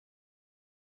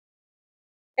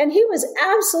And he was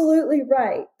absolutely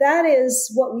right. That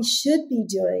is what we should be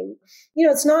doing.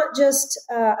 It's not just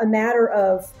a matter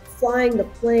of flying the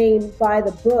plane by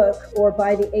the book or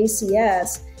by the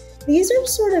ACS. These are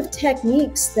sort of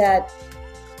techniques that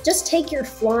just take your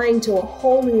flying to a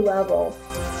whole new level.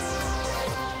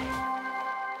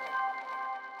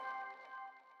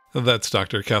 That's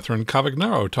Dr. Catherine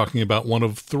Cavagnaro talking about one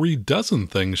of 36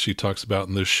 things she talks about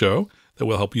in this show that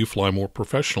will help you fly more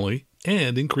professionally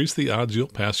and increase the odds you'll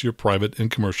pass your private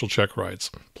and commercial check rides.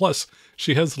 Plus,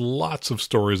 she has lots of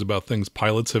stories about things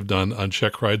pilots have done on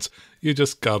check rides. You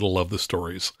just gotta love the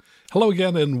stories. Hello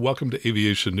again, and welcome to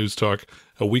Aviation News Talk,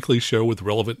 a weekly show with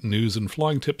relevant news and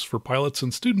flying tips for pilots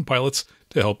and student pilots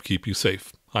to help keep you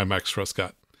safe. I'm Max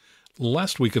Trescott.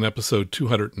 Last week in episode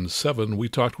 207, we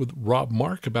talked with Rob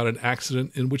Mark about an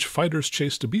accident in which fighters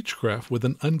chased a Beechcraft with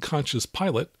an unconscious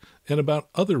pilot and about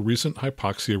other recent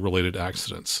hypoxia-related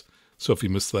accidents. So if you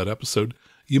missed that episode,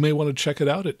 you may want to check it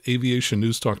out at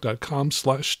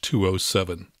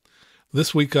aviationnewstalk.com/207.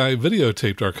 This week I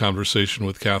videotaped our conversation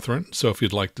with Catherine, so if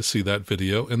you'd like to see that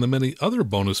video and the many other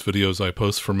bonus videos I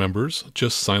post for members,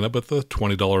 just sign up at the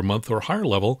 $20 a month or higher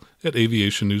level at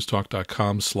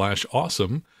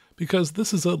aviationnewstalk.com/awesome, because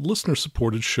this is a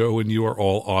listener-supported show and you are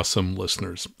all awesome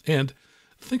listeners. And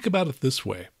think about it this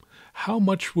way. How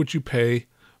much would you pay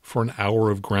for an hour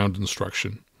of ground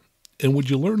instruction? And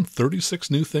would you learn 36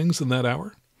 new things in that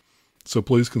hour? So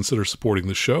please consider supporting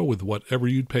the show with whatever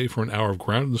you'd pay for an hour of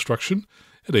ground instruction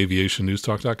at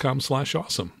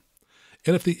aviationnewstalk.com/awesome.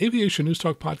 And if the Aviation News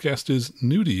Talk podcast is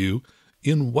new to you,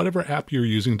 in whatever app you're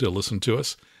using to listen to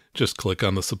us, just click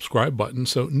on the subscribe button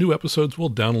so new episodes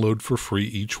will download for free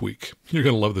each week. You're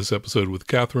going to love this episode with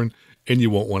Catherine, and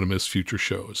you won't want to miss future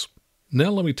shows.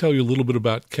 Now let me tell you a little bit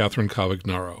about Catherine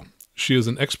Cavagnaro. She is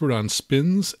an expert on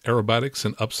spins, aerobatics,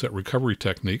 and upset recovery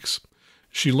techniques.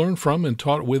 She learned from and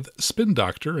taught with spin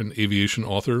doctor and aviation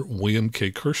author William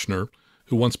K. Kirshner,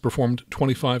 who once performed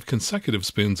 25 consecutive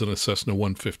spins in a Cessna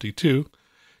 152.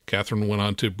 Catherine went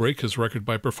on to break his record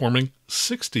by performing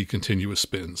 60 continuous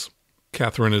spins.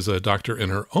 Catherine is a doctor in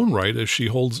her own right, as she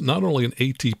holds not only an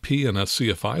ATP and a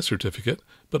CFI certificate,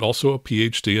 but also a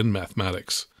PhD in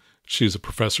mathematics. She is a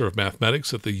professor of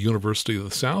mathematics at the University of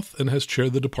the South and has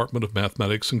chaired the Department of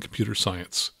Mathematics and Computer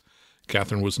Science.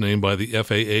 Catherine was named by the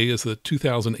FAA as the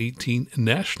 2018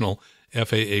 National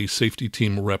FAA Safety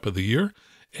Team Rep of the Year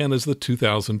and as the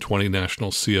 2020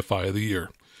 National CFI of the Year.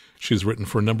 She's written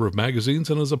for a number of magazines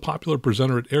and is a popular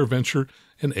presenter at AirVenture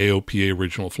and AOPA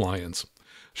Regional Fly-Ins.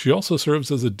 She also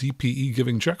serves as a DPE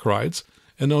giving check rides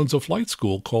and owns a flight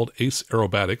school called Ace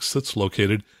Aerobatics that's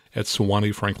located at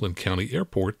Sewanee Franklin County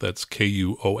Airport, that's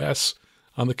KUOS,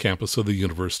 on the campus of the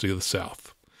University of the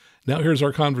South. Now here's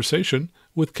our conversation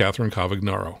with Catherine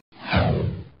Cavagnaro.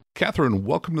 Catherine,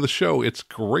 welcome to the show. It's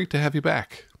great to have you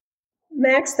back.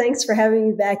 Max, thanks for having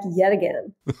me back yet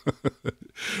again.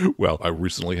 Well, I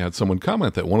recently had someone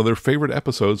comment that one of their favorite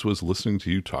episodes was listening to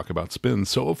you talk about spins,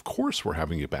 so of course we're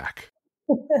having you back.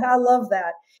 I love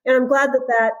that. And I'm glad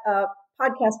that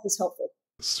podcast was helpful.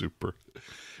 Super.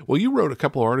 Well, you wrote a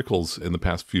couple of articles in the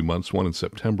past few months, one in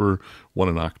September, one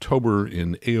in October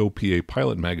in AOPA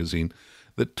Pilot Magazine,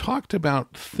 that talked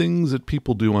about things that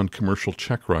people do on commercial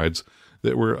check rides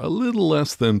that were a little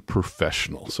less than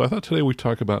professional. So I thought today we'd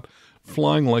talk about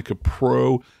flying like a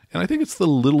pro, and I think it's the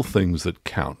little things that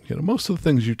count. Most of the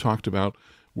things you talked about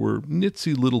were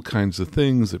nitsy little kinds of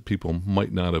things that people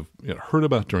might not have heard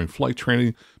about during flight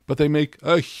training, but they make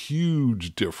a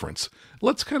huge difference.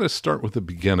 Let's kind of start with the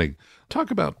beginning. Talk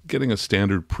about getting a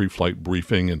standard pre-flight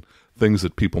briefing and things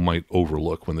that people might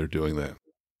overlook when they're doing that.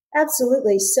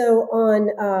 Absolutely. So on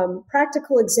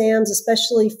practical exams,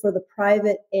 especially for the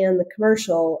private and the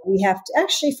commercial, we have to,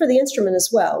 actually for the instrument as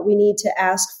well, we need to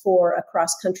ask for a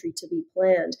cross-country to be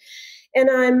planned. And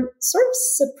I'm sort of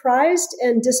surprised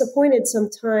and disappointed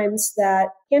sometimes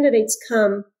that candidates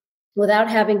come without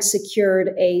having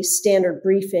secured a standard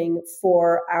briefing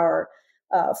for our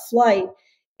flight.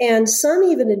 And some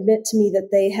even admit to me that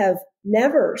they have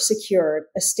never secured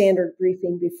a standard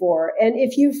briefing before. And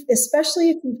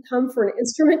especially if you've come for an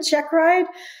instrument check ride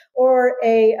or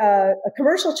a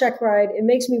commercial check ride, it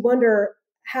makes me wonder,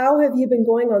 how have you been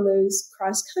going on those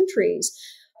cross countries?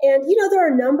 And, there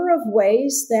are a number of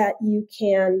ways that you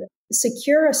can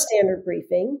secure a standard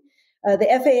briefing. The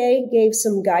FAA gave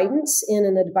some guidance in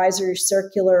an advisory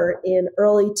circular in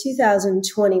early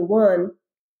 2021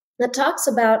 that talks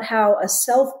about how a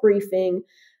self-briefing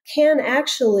can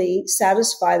actually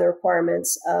satisfy the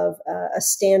requirements of a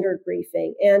standard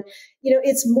briefing. And,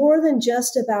 it's more than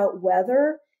just about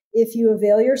weather. If you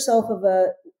avail yourself of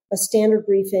a a standard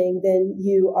briefing, then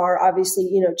you are obviously,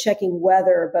 checking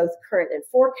weather, both current and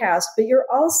forecast, but you're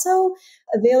also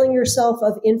availing yourself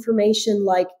of information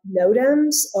like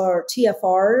NOTAMs or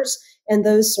TFRs and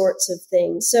those sorts of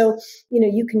things. So,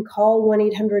 you can call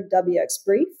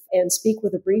 1-800-WX-BRIEF and speak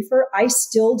with a briefer. I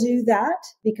still do that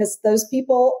because those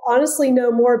people honestly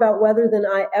know more about weather than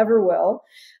I ever will.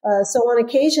 So on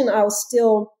occasion, I'll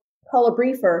still call a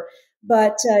briefer.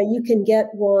 But you can get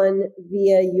one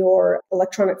via your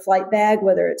electronic flight bag,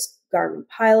 whether it's Garmin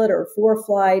Pilot or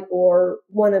ForeFlight or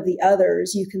one of the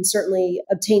others. You can certainly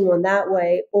obtain one that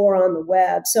way or on the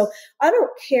web. So I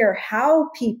don't care how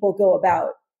people go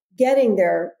about getting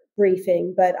their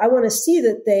briefing, but I want to see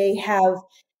that they have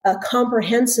a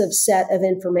comprehensive set of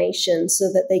information so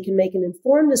that they can make an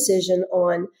informed decision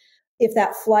on if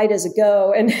that flight is a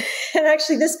go. And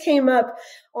actually, this came up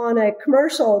on a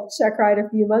commercial check ride a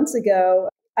few months ago.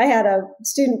 I had a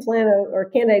student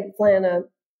candidate plan a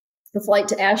flight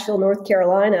to Asheville, North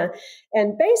Carolina.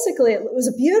 And basically, it was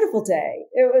a beautiful day.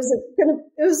 It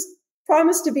was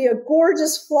promised to be a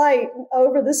gorgeous flight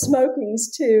over the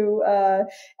Smokies to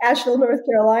Asheville, North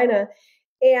Carolina.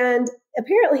 And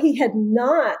apparently, he had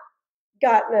not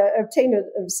obtained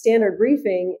a standard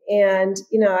briefing. And,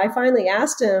 I finally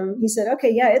asked him, he said,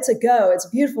 okay, yeah, it's a go. It's a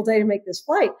beautiful day to make this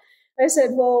flight. I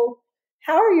said, well,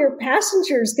 how are your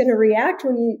passengers going to react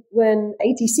when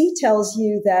ATC tells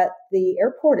you that the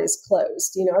airport is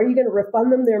closed? Are you going to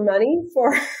refund them their money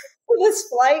for this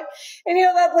flight? And,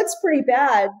 that looks pretty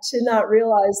bad to not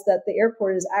realize that the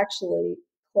airport is actually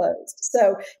closed.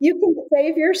 So you can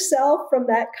save yourself from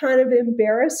that kind of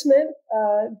embarrassment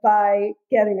by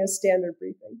getting a standard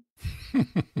briefing.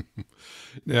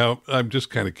 Now, I'm just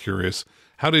kind of curious.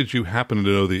 How did you happen to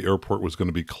know the airport was going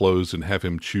to be closed and have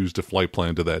him choose to flight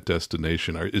plan to that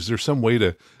destination? Is there some way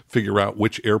to figure out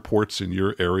which airports in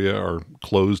your area are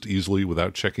closed easily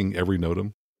without checking every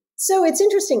NOTAM? So it's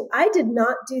interesting. I did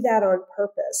not do that on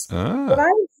purpose. What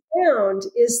I found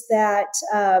is that,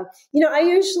 I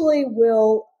usually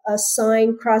will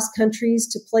assign cross countries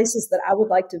to places that I would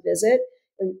like to visit.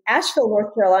 In Asheville,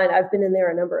 North Carolina, I've been in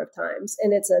there a number of times,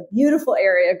 and it's a beautiful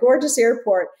area, a gorgeous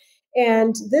airport.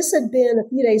 And this had been a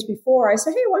few days before. I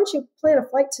said, hey, why don't you plan a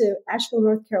flight to Asheville,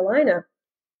 North Carolina?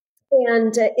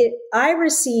 And I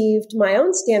received my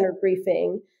own standard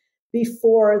briefing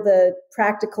before the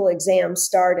practical exam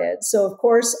started. So, of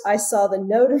course, I saw the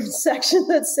NOTAM section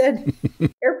that said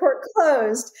airport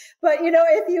closed. But,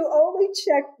 if you only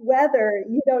check weather,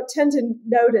 you don't tend to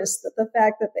notice that the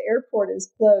fact that the airport is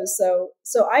closed.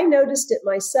 So I noticed it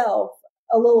myself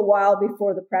a little while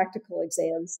before the practical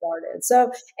exam started. So,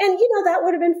 and, that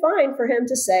would have been fine for him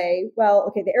to say, well,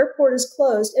 okay, the airport is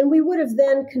closed. And we would have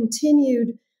then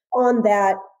continued on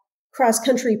that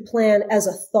cross-country plan as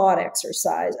a thought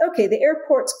exercise. Okay, the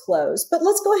airport's closed, but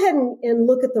let's go ahead and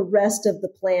look at the rest of the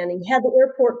planning. Had the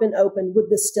airport been open, would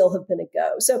this still have been a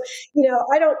go? So,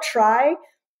 I don't try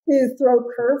to throw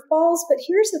curveballs, but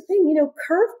here's the thing,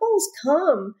 curveballs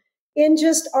come in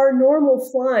just our normal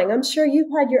flying. I'm sure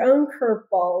you've had your own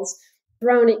curveballs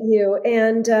thrown at you,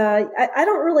 and I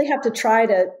don't really have to try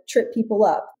to trip people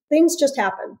up. Things just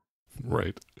happen.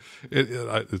 Right.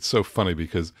 It's so funny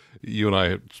because you and I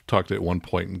had talked at one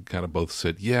point and kind of both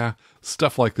said, yeah,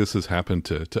 stuff like this has happened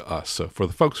to us. So for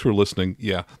the folks who are listening,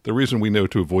 yeah, the reason we know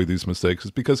to avoid these mistakes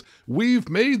is because we've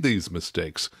made these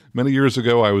mistakes. Many years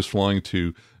ago, I was flying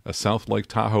to South Lake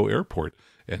Tahoe Airport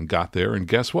and got there, and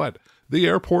guess what? The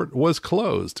airport was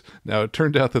closed. Now, it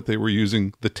turned out that they were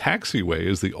using the taxiway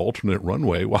as the alternate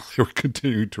runway while they were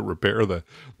continuing to repair the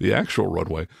actual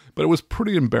runway. But it was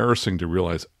pretty embarrassing to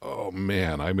realize, oh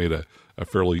man, I made a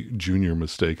fairly junior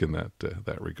mistake in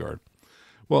that regard.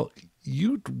 Well,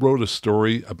 you wrote a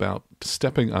story about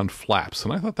stepping on flaps,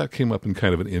 and I thought that came up in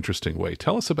kind of an interesting way.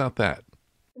 Tell us about that.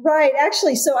 Right.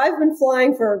 Actually, so I've been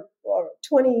flying for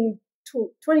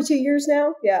 22 years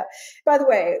now. Yeah. By the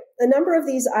way, a number of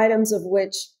these items of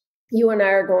which you and I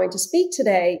are going to speak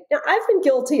today, now I've been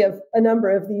guilty of a number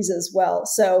of these as well.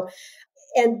 So,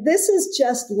 and this is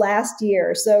just last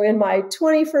year. So in my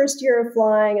 21st year of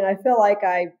flying, and I feel like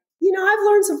I've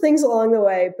learned some things along the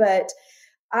way, but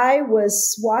I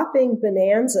was swapping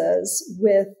Bonanzas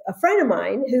with a friend of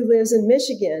mine who lives in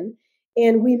Michigan,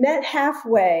 and we met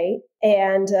halfway,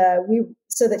 and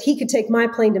so that he could take my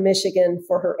plane to Michigan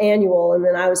for her annual, and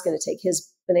then I was going to take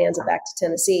his Bonanza back to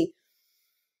Tennessee.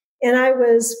 And I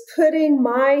was putting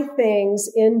my things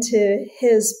into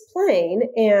his plane,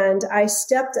 and I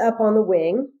stepped up on the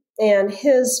wing, and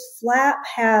his flap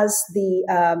has the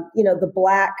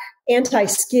black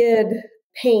anti-skid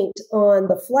paint on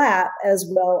the flap as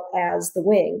well as the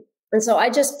wing. And so I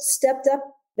just stepped up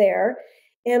there,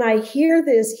 And I hear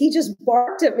this, he just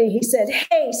barked at me. He said,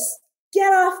 "Hey,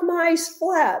 get off my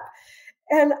flap."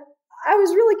 And I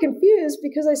was really confused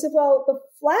because I said, well, the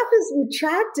flap is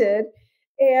retracted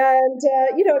and,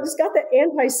 it's got the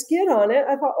anti-skid on it.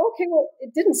 I thought, okay, well,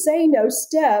 it didn't say no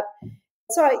step.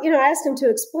 So I asked him to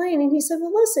explain, and he said,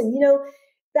 well, listen,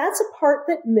 that's a part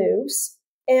that moves.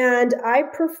 And I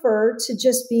prefer to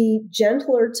just be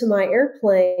gentler to my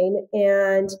airplane.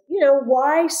 And,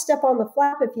 why step on the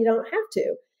flap if you don't have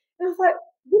to? And I thought,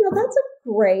 that's a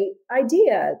great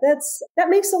idea. That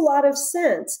makes a lot of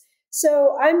sense.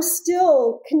 So I'm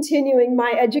still continuing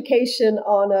my education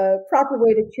on a proper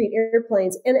way to treat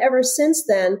airplanes. And ever since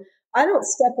then, I don't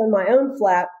step on my own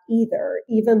flap either,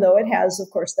 even though it has,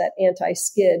 of course, that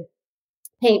anti-skid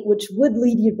paint, which would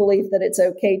lead you to believe that it's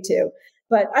okay to.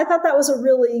 But I thought that was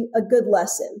a good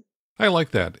lesson. I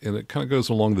like that. And it kind of goes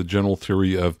along the general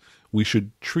theory of we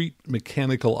should treat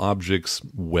mechanical objects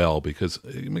well, because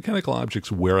mechanical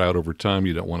objects wear out over time.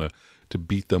 You don't want to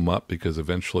beat them up because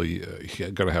eventually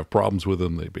you're going to have problems with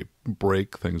them. They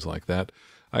break, things like that.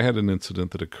 I had an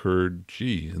incident that occurred,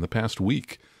 in the past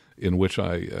week, in which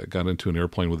I got into an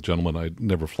airplane with a gentleman I'd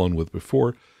never flown with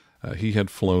before. He had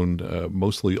flown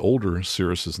mostly older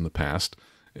Cirruses in the past.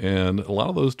 And a lot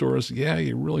of those doors,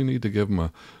 you really need to give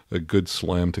them a good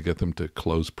slam to get them to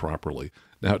close properly.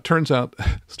 Now, it turns out,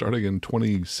 starting in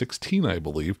 2016, I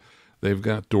believe, they've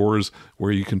got doors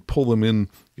where you can pull them in,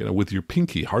 with your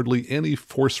pinky, hardly any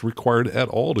force required at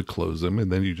all to close them,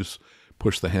 and then you just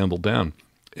push the handle down.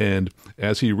 And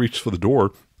as he reached for the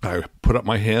door, I put up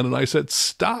my hand and I said,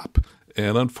 "Stop."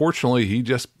 And unfortunately, he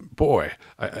just,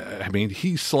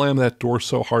 he slammed that door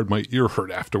so hard my ear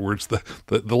hurt afterwards,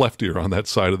 the left ear on that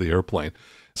side of the airplane.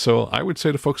 So I would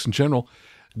say to folks in general,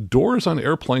 doors on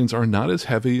airplanes are not as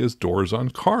heavy as doors on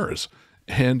cars.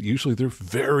 And usually they're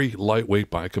very lightweight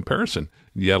by comparison.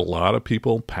 Yet a lot of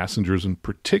people, passengers in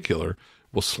particular,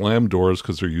 will slam doors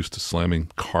because they're used to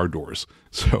slamming car doors.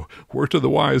 So word to the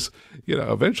wise,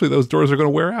 eventually those doors are going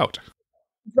to wear out.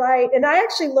 Right. And I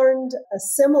actually learned a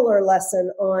similar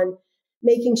lesson on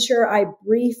making sure I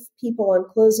brief people on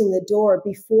closing the door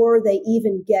before they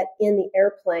even get in the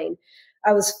airplane.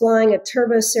 I was flying a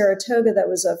turbo Saratoga that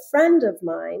was a friend of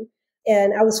mine,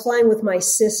 and I was flying with my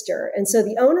sister. And so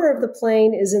the owner of the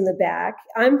plane is in the back.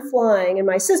 I'm flying, and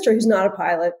my sister, who's not a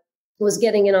pilot, was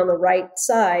getting in on the right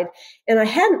side. And I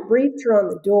hadn't briefed her on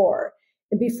the door.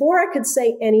 And before I could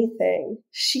say anything,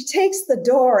 she takes the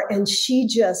door and she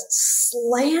just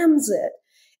slams it.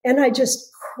 And I just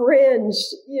cringed.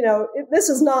 This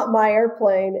is not my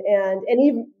airplane. And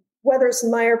even whether it's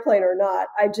my airplane or not,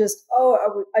 I just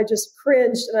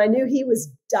cringed. And I knew he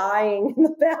was dying in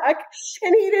the back.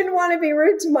 And he didn't want to be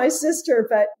rude to my sister.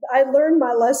 But I learned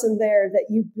my lesson there, that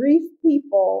you brief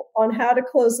people on how to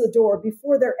close the door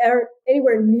before they're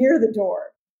anywhere near the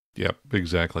door. Yep,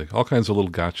 exactly. All kinds of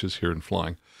little gotchas here in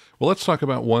flying. Well, let's talk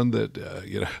about one that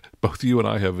both you and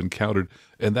I have encountered,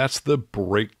 and that's the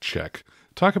brake check.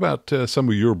 Talk about some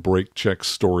of your brake check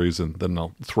stories, and then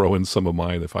I'll throw in some of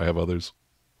mine if I have others.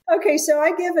 Okay, so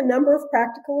I give a number of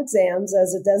practical exams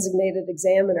as a designated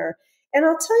examiner, and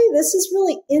I'll tell you, this is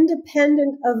really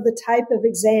independent of the type of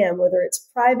exam, whether it's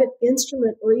private,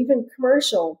 instrument, or even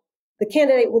commercial. The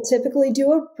candidate will typically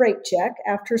do a brake check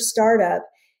after startup.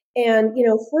 And,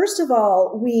 first of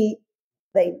all,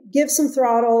 they give some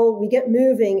throttle, we get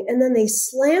moving, and then they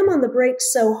slam on the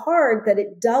brakes so hard that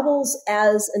it doubles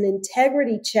as an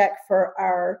integrity check for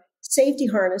our safety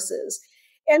harnesses.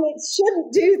 And it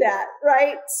shouldn't do that,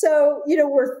 right? So,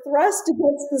 we're thrust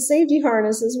against the safety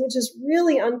harnesses, which is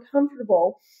really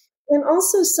uncomfortable. And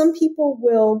also some people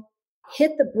will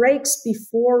hit the brakes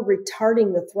before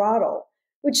retarding the throttle,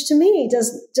 which to me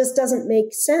just doesn't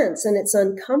make sense, and it's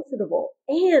uncomfortable.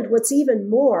 And what's even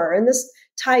more, and this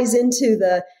ties into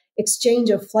the exchange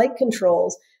of flight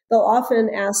controls, they'll often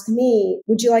ask me,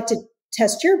 "Would you like to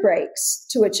test your brakes?"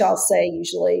 To which I'll say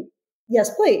usually,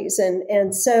 "Yes, please."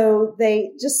 And so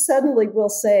they just suddenly will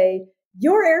say,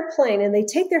 "Your airplane," and they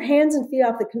take their hands and feet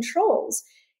off the controls,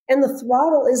 and the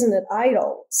throttle isn't at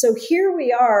idle. So here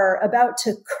we are about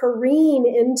to careen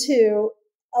into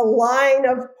a line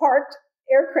of parked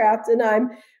aircraft, and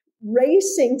I'm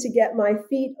racing to get my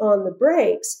feet on the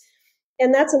brakes.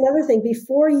 And that's another thing.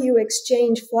 Before you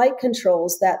exchange flight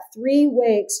controls, that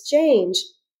three-way exchange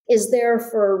is there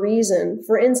for a reason.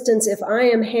 For instance, if I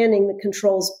am handing the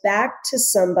controls back to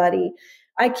somebody,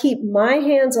 I keep my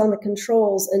hands on the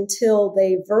controls until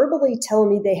they verbally tell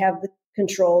me they have the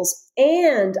controls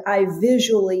and I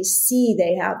visually see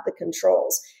they have the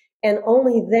controls. And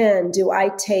only then do I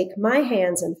take my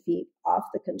hands and feet off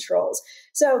the controls.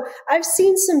 So I've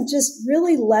seen some just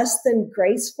really less than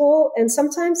graceful and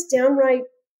sometimes downright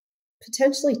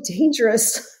potentially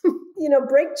dangerous,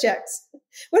 brake checks.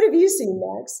 What have you seen,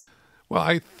 Max? Well,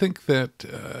 I think that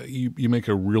you make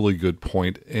a really good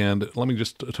point. And let me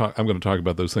just talk. I'm going to talk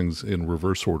about those things in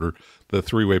reverse order. The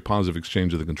three-way positive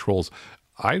exchange of the controls.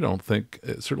 I don't think,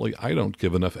 certainly I don't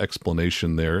give enough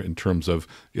explanation there in terms of,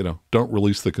 don't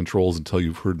release the controls until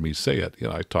you've heard me say it.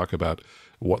 I talk about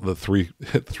what the three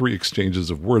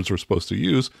exchanges of words we're supposed to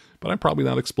use, but I'm probably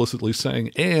not explicitly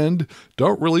saying, and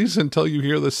don't release until you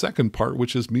hear the second part,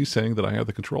 which is me saying that I have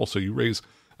the control. So you raise,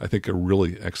 I think, a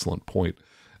really excellent point.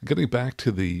 Getting back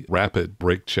to the rapid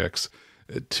brake checks,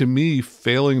 to me,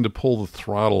 failing to pull the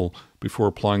throttle before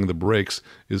applying the brakes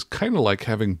is kind of like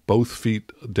having both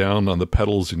feet down on the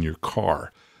pedals in your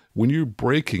car. When you're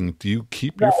braking, do you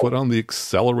keep your foot on the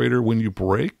accelerator when you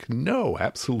brake? No,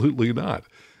 absolutely not.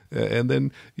 And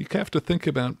then you have to think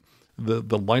about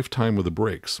the lifetime of the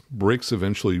brakes. Brakes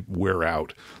eventually wear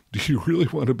out. Do you really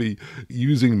want to be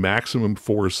using maximum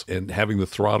force and having the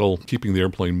throttle, keeping the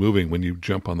airplane moving when you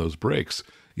jump on those brakes?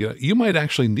 You might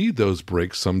actually need those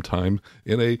brakes sometime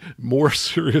in a more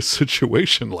serious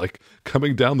situation, like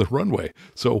coming down the runway.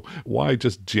 So why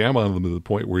just jam on them to the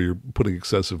point where you're putting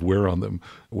excessive wear on them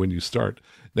when you start?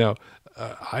 Now,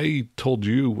 I told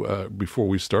you before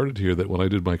we started here that when I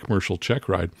did my commercial check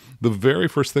ride, the very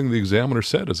first thing the examiner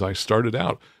said as I started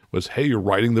out was, "Hey, you're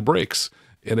riding the brakes."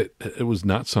 And it was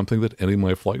not something that any of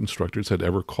my flight instructors had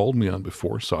ever called me on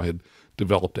before, so I had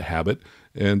developed a habit.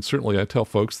 And certainly I tell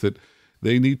folks that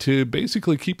they need to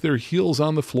basically keep their heels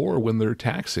on the floor when they're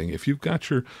taxiing. If you've got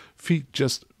your feet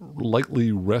just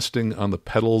lightly resting on the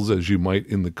pedals as you might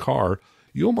in the car,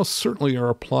 you almost certainly are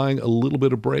applying a little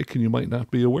bit of brake and you might not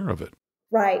be aware of it.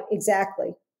 Right,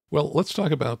 exactly. Well, let's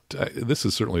talk about, this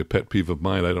is certainly a pet peeve of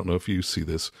mine. I don't know if you see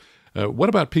this. What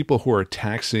about people who are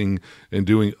taxiing and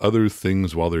doing other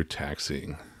things while they're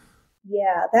taxiing?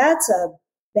 Yeah, that's a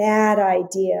bad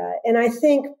idea. And I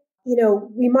think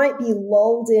we might be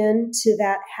lulled into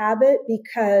that habit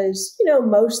because,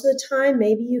 most of the time,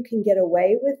 maybe you can get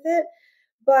away with it.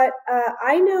 But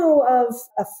I know of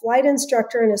a flight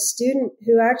instructor and a student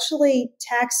who actually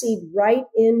taxied right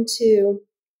into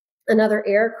another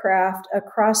aircraft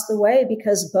across the way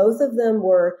because both of them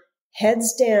were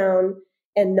heads down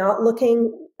and not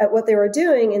looking at what they were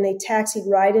doing, and they taxied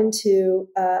right into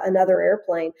another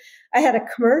airplane. I had a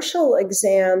commercial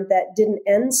exam that didn't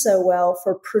end so well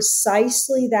for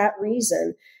precisely that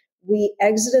reason. We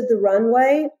exited the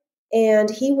runway,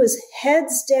 and he was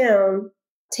heads down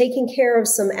taking care of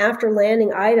some after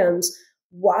landing items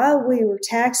while we were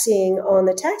taxiing on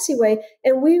the taxiway,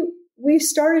 and we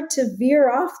started to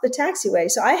veer off the taxiway.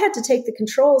 So I had to take the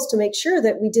controls to make sure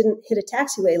that we didn't hit a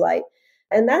taxiway light.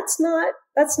 And that's not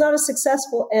a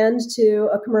successful end to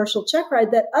a commercial check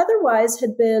ride that otherwise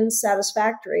had been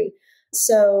satisfactory.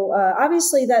 So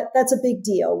obviously that's a big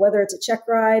deal, whether it's a check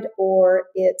ride or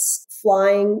it's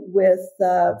flying with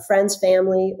friends,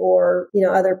 family, or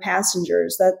other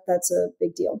passengers. That's a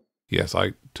big deal. Yes,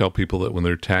 I tell people that when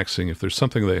they're taxiing, if there's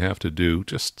something they have to do,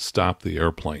 just stop the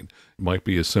airplane. It might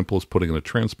be as simple as putting in a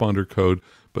transponder code,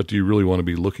 but do you really want to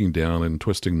be looking down and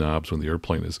twisting knobs when the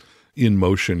airplane is in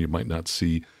motion? You might not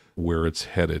see where it's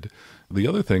headed. The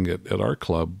other thing at our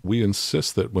club, we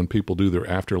insist that when people do their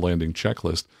after-landing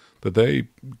checklist, that they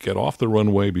get off the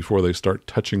runway before they start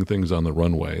touching things on the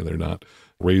runway. They're not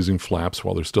raising flaps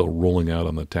while they're still rolling out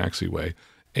on the taxiway.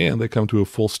 And they come to a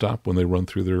full stop when they run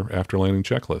through their after-landing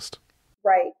checklist.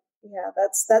 Right. Yeah,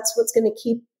 that's what's going to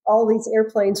keep all these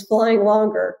airplanes flying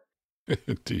longer.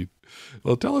 Indeed.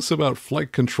 Well, tell us about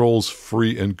flight controls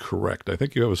free and correct. I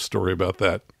think you have a story about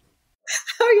that.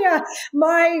 Oh, yeah.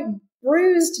 My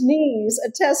bruised knees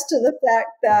attest to the fact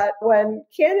that when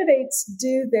candidates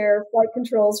do their flight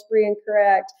controls free and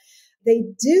correct, they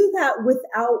do that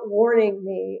without warning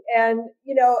me. And,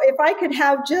 if I could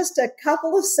have just a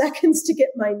couple of seconds to get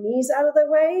my knees out of the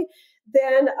way,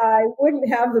 then I wouldn't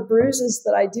have the bruises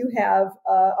that I do have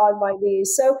on my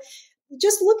knees. So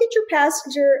just look at your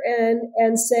passenger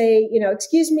and say,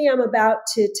 excuse me, I'm about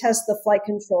to test the flight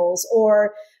controls,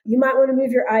 or you might want to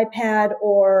move your iPad,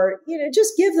 or,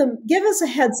 just give us a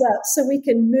heads up so we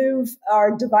can move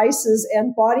our devices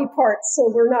and body parts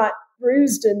so we're not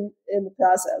bruised in the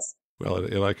process. Well,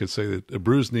 and I could say that a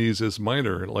bruised knees is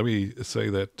minor. Let me say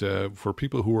that for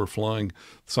people who are flying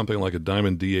something like a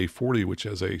Diamond DA-40, which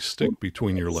has a stick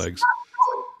between your legs,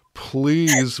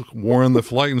 please warn the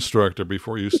flight instructor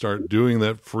before you start doing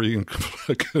that free and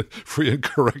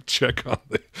correct check on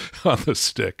the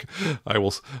stick. I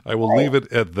will leave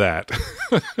it at that.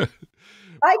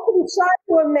 I can try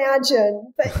to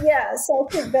imagine, but yes, I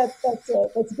think that's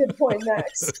a good point,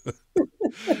 Max.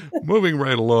 Moving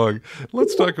right along,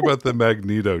 let's talk about the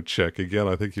magneto check again.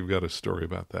 I think you've got a story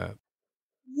about that.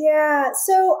 Yeah,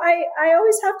 so I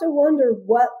always have to wonder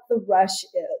what the rush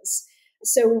is.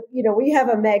 So, we have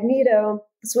a magneto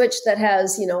switch that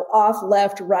has, off,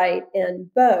 left, right,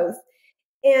 and both.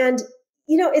 And,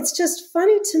 it's just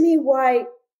funny to me why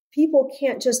people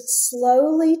can't just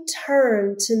slowly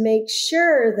turn to make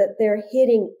sure that they're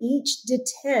hitting each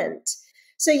detent.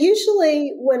 So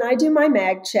usually when I do my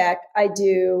mag check, I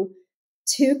do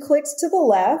 2 clicks to the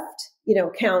left,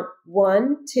 count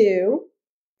 1, 2,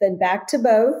 then back to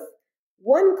both,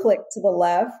 1 click to the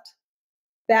left,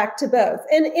 back to both,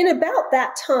 and in about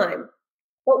that time.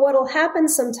 But what'll happen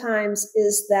sometimes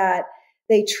is that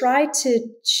they try to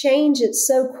change it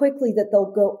so quickly that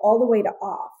they'll go all the way to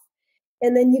off.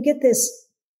 And then you get this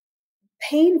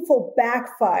painful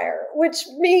backfire, which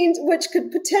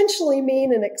could potentially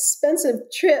mean an expensive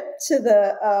trip to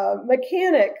the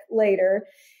mechanic later.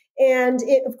 And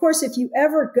of course, if you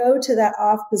ever go to that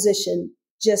off position,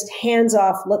 just hands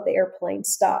off, let the airplane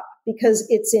stop, because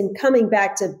it's in coming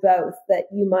back to both that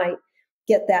you might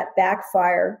get that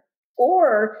backfire,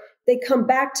 or they come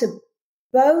back to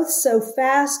both so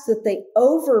fast that they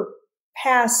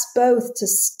overpass both to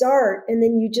start, and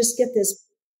then you just get this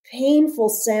painful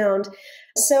sound.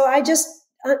 So I just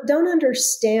don't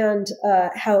understand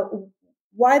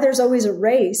why there's always a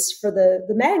race for the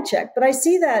mag check, but I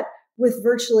see that with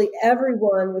virtually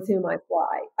everyone with whom I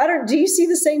fly. Do you see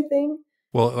the same thing?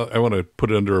 Well, I want to put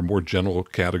it under a more general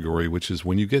category, which is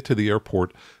when you get to the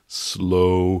airport,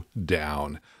 slow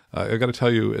down. I got to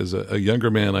tell you, as a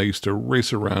younger man, I used to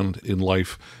race around in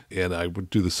life, and I would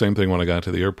do the same thing when I got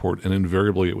to the airport, and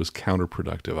invariably it was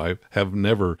counterproductive. I have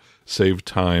never saved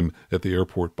time at the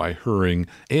airport by hurrying,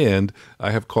 and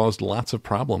I have caused lots of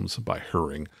problems by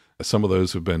hurrying. Some of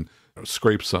those have been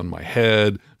scrapes on my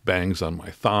head, bangs on my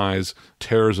thighs,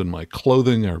 tears in my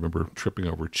clothing. I remember tripping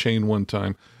over a chain one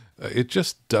time. It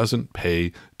just doesn't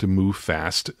pay to move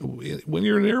fast when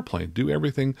you're in an airplane. Do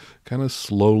everything kind of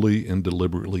slowly and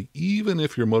deliberately, even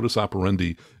if your modus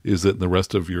operandi is that in the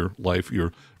rest of your life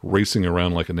you're racing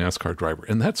around like a NASCAR driver,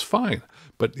 and that's fine.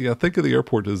 But think of the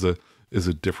airport as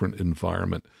a different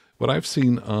environment. What I've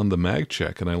seen on the mag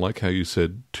check, and I like how you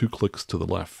said 2 clicks to the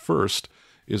left first,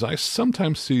 is I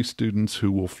sometimes see students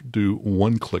who will do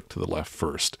 1 click to the left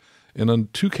first. And on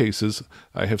 2 cases,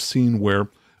 I have seen where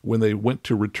when they went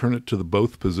to return it to the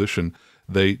both position,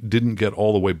 they didn't get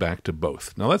all the way back to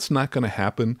both. Now, that's not going to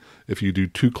happen if you do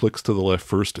 2 clicks to the left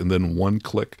first and then 1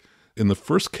 click. In the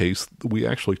first case, we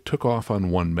actually took off on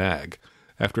 1 mag.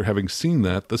 After having seen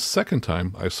that, the second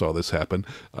time I saw this happen,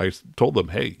 I told them,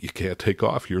 hey, you can't take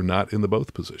off. You're not in the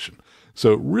both position.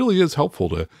 So it really is helpful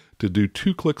to do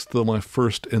 2 clicks to the left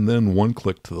first and then 1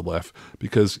 click to the left,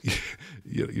 because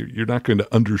you're not going to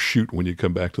undershoot when you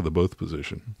come back to the both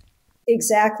position.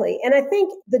 Exactly. And I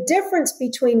think the difference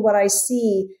between what I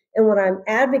see and what I'm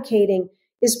advocating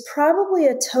is probably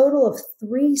a total of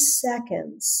 3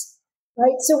 seconds,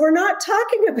 right? So we're not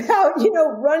talking about,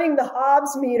 running the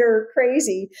Hobbs meter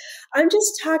crazy. I'm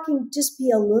just talking, just be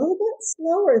a little bit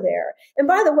slower there. And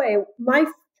by the way,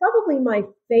 probably my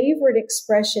favorite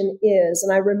expression is,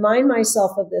 and I remind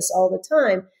myself of this all the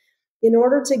time, in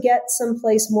order to get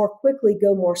someplace more quickly,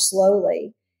 go more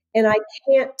slowly. And I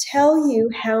can't tell you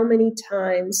how many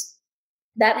times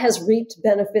that has reaped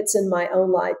benefits in my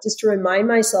own life, just to remind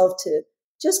myself to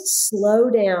just slow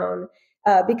down,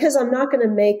 because I'm not going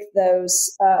to make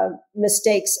those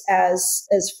mistakes as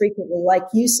frequently, like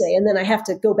you say, and then I have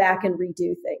to go back and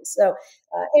redo things. So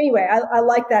anyway, I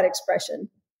like that expression.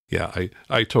 Yeah,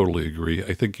 I totally agree.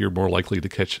 I think you're more likely to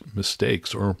catch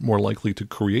mistakes, or more likely to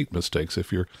create mistakes,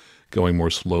 if you're going more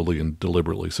slowly and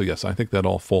deliberately. So yes, I think that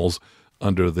all falls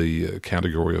under the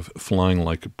category of flying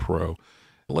like a pro.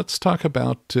 Let's talk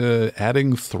about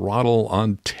adding throttle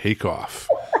on takeoff.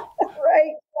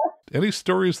 Right. Any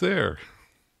stories there?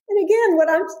 And again, what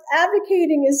I'm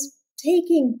advocating is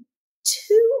taking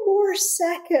 2 more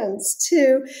seconds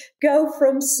to go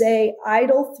from, say,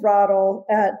 idle throttle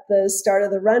at the start of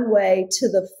the runway to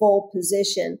the full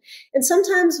position. And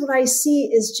sometimes what I see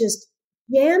is just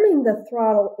jamming the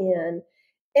throttle in.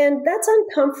 And that's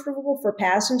uncomfortable for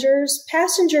passengers.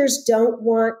 Passengers don't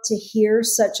want to hear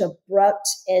such abrupt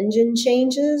engine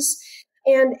changes.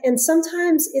 And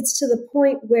sometimes it's to the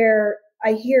point where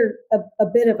I hear a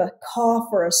bit of a cough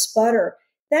or a sputter.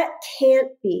 that can't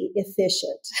be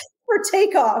efficient for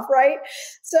takeoff, right?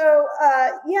 So,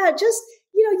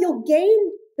 you'll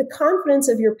gain the confidence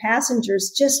of your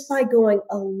passengers just by going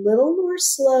a little more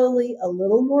slowly, a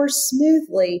little more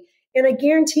smoothly. And I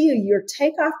guarantee you, your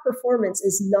takeoff performance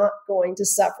is not going to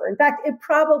suffer. In fact, it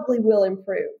probably will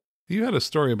improve. You had a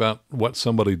story about what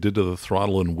somebody did to the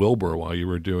throttle in Wilbur while you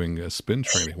were doing spin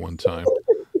training one time.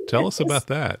 Tell us about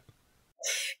that.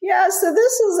 Yeah, so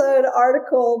this is an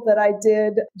article that I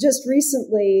did just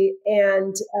recently.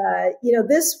 And,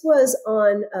 this was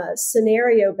on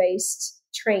scenario-based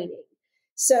training.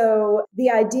 So the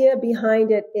idea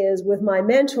behind it is with my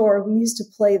mentor, we used to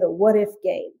play the what if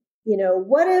game.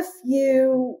 What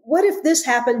if this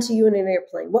happened to you in an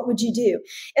airplane? What would you do?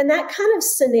 And that kind of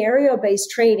scenario-based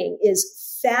training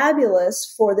is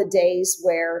fabulous for the days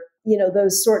where,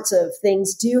 those sorts of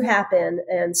things do happen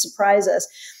and surprise us.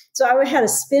 So I had a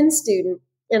spin student,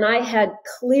 and I had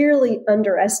clearly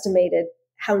underestimated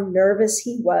how nervous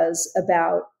he was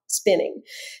about spinning.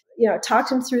 I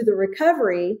talked him through the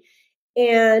recovery,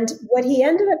 and what he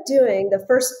ended up doing, the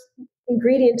first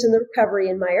ingredient in the recovery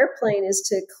in my airplane is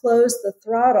to close the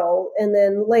throttle, and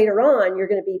then later on, you're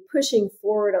going to be pushing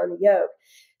forward on the yoke.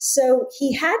 So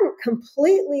he hadn't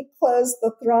completely closed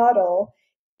the throttle.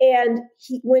 And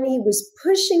when he was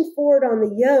pushing forward on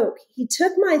the yoke, he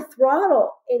took my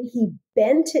throttle and he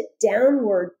bent it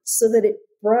downward so that it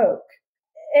broke.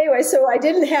 Anyway, so I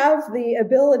didn't have the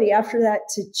ability after that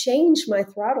to change my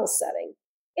throttle setting.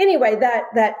 Anyway,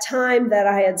 that time that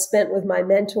I had spent with my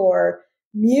mentor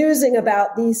musing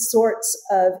about these sorts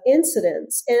of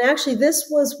incidents, and actually this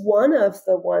was one of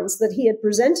the ones that he had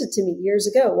presented to me years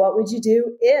ago. What would you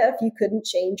do if you couldn't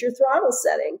change your throttle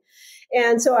setting?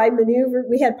 And so I maneuvered,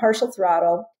 we had partial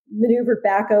throttle, maneuvered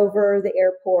back over the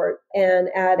airport, and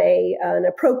at an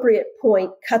appropriate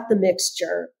point, cut the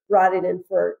mixture, brought it in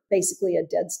for basically a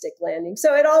dead stick landing.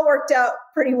 So it all worked out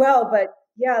pretty well, but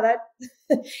yeah, that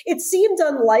it seemed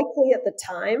unlikely at the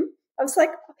time. I was like,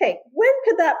 okay, when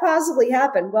could that possibly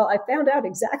happen? Well, I found out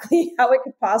exactly how it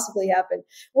could possibly happen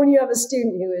when you have a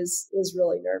student who is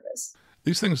really nervous.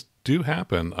 These things do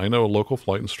happen. I know a local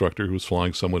flight instructor who was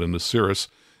flying someone into Cirrus,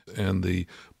 and the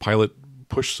pilot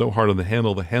pushed so hard on the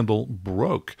handle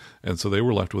broke. And so they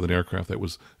were left with an aircraft that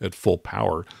was at full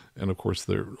power. And of course,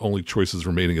 their only choices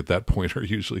remaining at that point are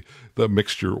usually the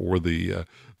mixture or the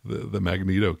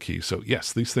magneto key. So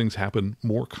yes, these things happen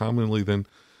more commonly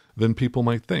than people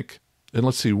might think. And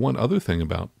let's see, one other thing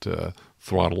about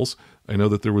throttles. I know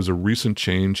that there was a recent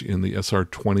change in the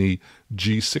SR20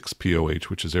 G6 POH,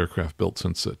 which is aircraft built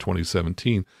since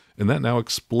 2017. And that now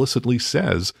explicitly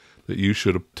says that you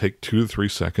should take 2 to 3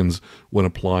 seconds when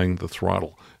applying the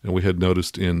throttle. And we had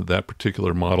noticed in that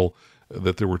particular model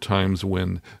that there were times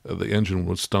when the engine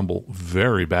would stumble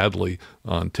very badly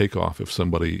on takeoff if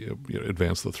somebody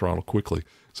advanced the throttle quickly.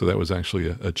 So that was actually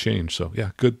a change. So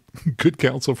yeah, good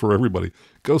counsel for everybody.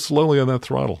 Go slowly on that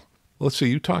throttle. Let's see,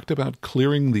 you talked about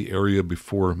clearing the area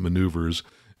before maneuvers,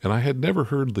 and I had never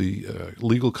heard the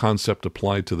legal concept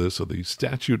applied to this, or the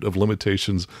statute of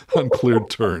limitations on cleared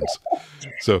turns.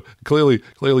 So clearly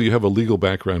you have a legal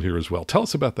background here as well. Tell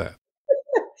us about that.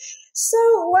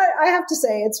 So what I have to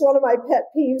say, it's one of my pet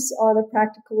peeves on a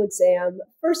practical exam.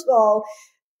 First of all,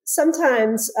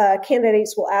 sometimes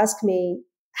candidates will ask me,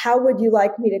 how would you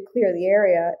like me to clear the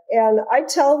area? And I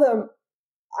tell them,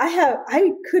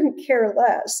 I couldn't care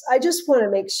less. I just want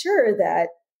to make sure that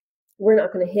we're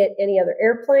not going to hit any other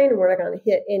airplane, and we're not going to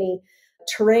hit any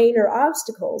terrain or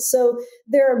obstacles. So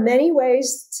there are many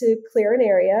ways to clear an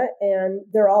area, and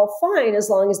they're all fine as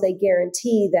long as they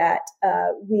guarantee that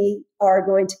we are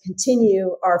going to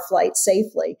continue our flight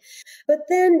safely. But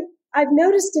then I've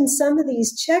noticed in some of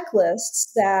these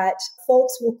checklists that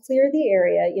folks will clear the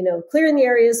area. Clearing the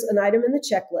area is an item in the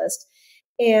checklist.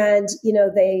 And,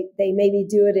 they maybe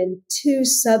do it in 2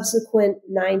 subsequent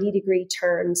 90-degree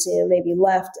turns, maybe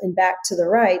left and back to the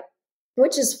right,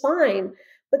 which is fine.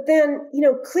 But then,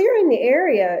 clearing the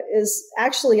area is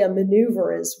actually a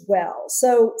maneuver as well.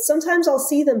 So sometimes I'll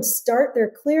see them start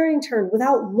their clearing turn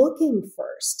without looking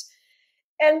first.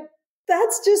 And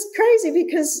that's just crazy,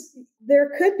 because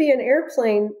there could be an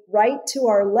airplane right to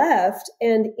our left,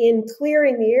 and in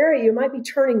clearing the area, you might be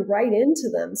turning right into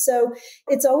them. So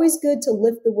it's always good to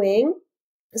lift the wing,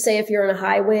 say if you're in a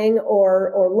high wing,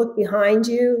 or look behind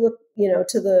you, look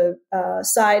to the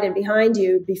side and behind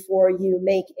you before you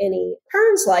make any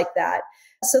turns like that.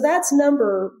 So that's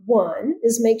number one,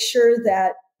 is make sure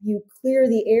that you clear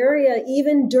the area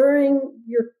even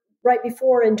right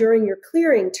before and during your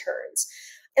clearing turns.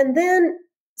 And then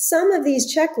some of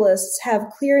these checklists have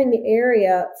clearing the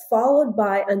area followed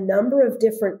by a number of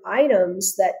different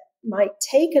items that might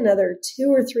take another 2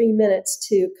 or 3 minutes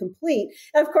to complete.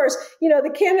 And of course,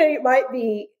 the candidate might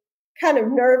be kind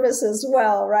of nervous as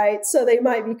well, right? So they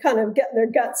might be kind of getting their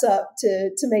guts up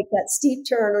to make that steep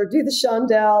turn or do the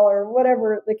chandelle or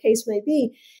whatever the case may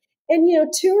be. And, 2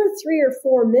 or 3 or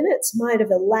 4 minutes might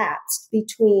have elapsed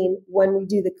between when we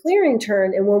do the clearing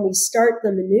turn and when we start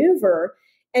the maneuver.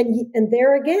 And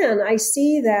there again, I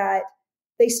see that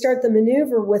they start the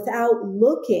maneuver without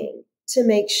looking to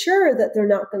make sure that they're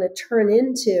not going to turn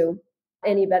into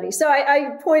anybody. So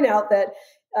I point out that,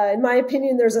 in my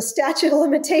opinion, there's a statute of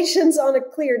limitations on a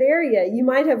cleared area. You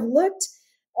might have looked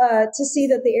to see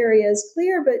that the area is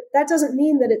clear, but that doesn't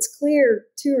mean that it's clear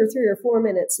 2 or 3 or 4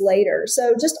 minutes later.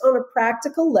 So just on a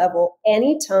practical level,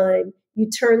 anytime you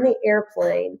turn the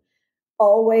airplane,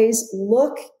 always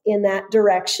look in that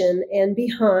direction and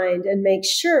behind and make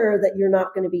sure that you're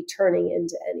not going to be turning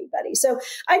into anybody. So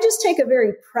I just take a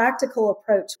very practical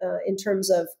approach in terms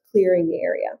of clearing the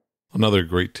area. Another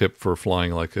great tip for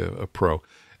flying like a pro.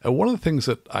 One of the things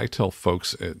that I tell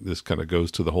folks, this kind of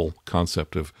goes to the whole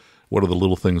concept of what are the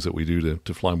little things that we do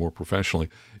to fly more professionally,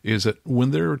 is that when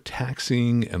they're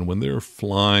taxiing and when they're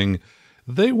flying,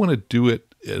 they want to do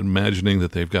it imagining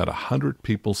that they've got 100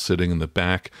 people sitting in the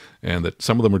back and that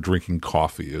some of them are drinking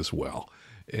coffee as well.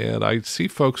 And I see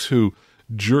folks who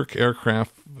jerk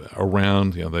aircraft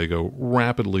around, they go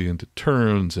rapidly into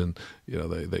turns and,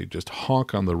 they just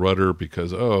honk on the rudder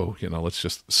because, let's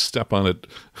just step on it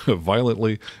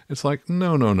violently. It's like,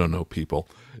 no, people.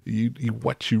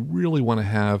 What you really want to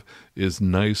have is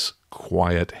nice,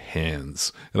 quiet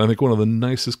hands. And I think one of the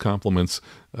nicest compliments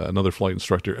another flight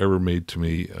instructor ever made to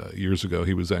me years ago,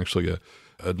 he was actually a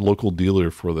local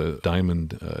dealer for the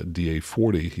Diamond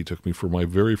DA40. He took me for my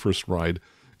very first ride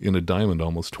in a Diamond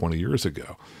almost 20 years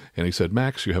ago. And he said,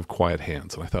 "Max, you have quiet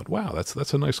hands." And I thought, wow,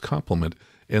 that's a nice compliment.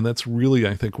 And that's really,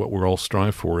 I think, what we're all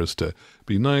strive for, is to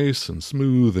be nice and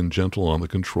smooth and gentle on the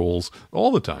controls all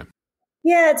the time.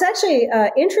 Yeah, it's actually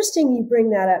interesting you bring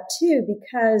that up too,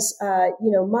 because,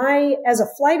 as a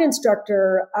flight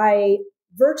instructor, I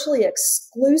virtually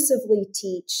exclusively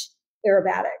teach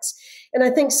aerobatics. And I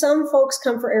think some folks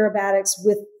come for aerobatics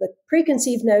with the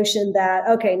preconceived notion that,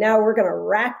 okay, now we're going to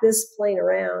rack this plane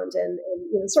around and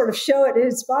sort of show it to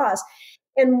its boss.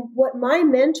 And what my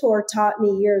mentor taught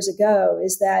me years ago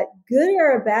is that good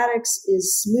aerobatics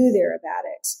is smooth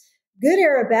aerobatics. Good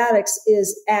aerobatics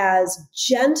is as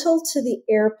gentle to the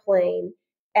airplane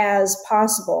as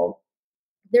possible.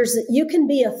 You can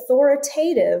be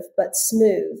authoritative, but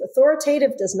smooth.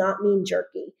 Authoritative does not mean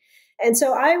jerky. And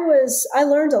so I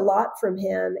learned a lot from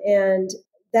him. And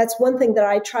that's one thing that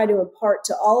I try to impart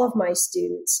to all of my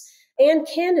students and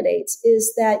candidates,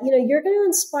 is that, you're going to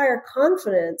inspire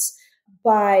confidence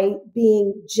by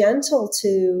being gentle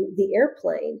to the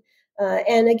airplane.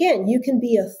 And again, you can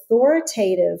be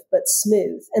authoritative but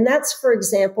smooth. And that's, for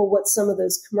example, what some of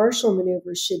those commercial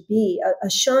maneuvers should be. A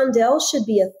chandelle should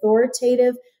be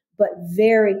authoritative but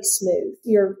very smooth.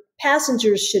 Your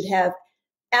passengers should have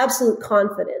absolute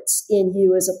confidence in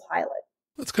you as a pilot.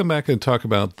 Let's come back and talk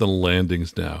about the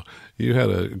landings now. You had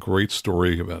a great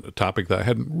story about a topic that I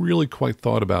hadn't really quite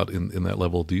thought about in that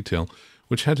level of detail,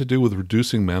 which had to do with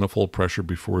reducing manifold pressure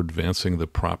before advancing the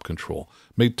prop control.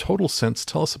 Made total sense.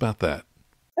 Tell us about that.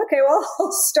 Okay, well,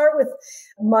 I'll start with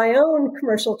my own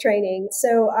commercial training.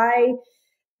 So I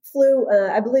flew,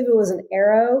 I believe it was an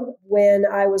Aero when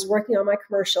I was working on my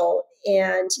commercial.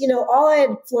 And, all I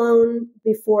had flown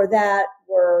before that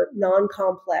were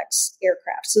non-complex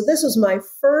aircraft. So this was my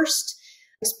first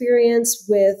experience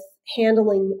with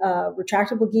handling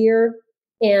retractable gear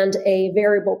and a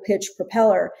variable pitch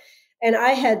propeller. And I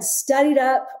had studied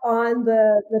up on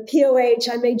the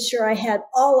POH. I made sure I had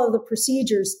all of the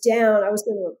procedures down. I was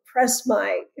going to impress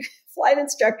my flight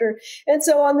instructor. And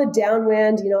so on the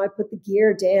downwind, I put the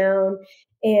gear down.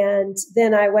 And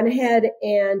then I went ahead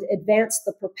and advanced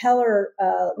the propeller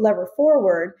lever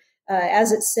forward,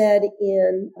 as it said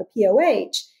in the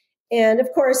POH. And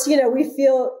of course,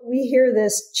 we hear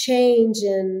this change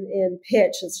in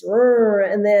pitch. It's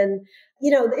and then,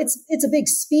 it's a big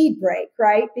speed break,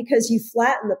 right? Because you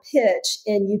flatten the pitch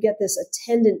and you get this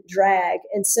attendant drag.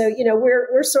 And so,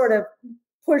 we're sort of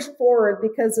pushed forward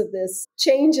because of this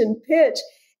change in pitch.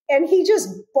 And he just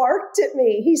barked at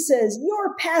me. He says,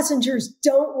 "Your passengers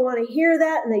don't want to hear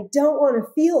that and they don't want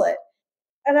to feel it."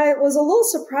 And I was a little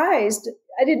surprised.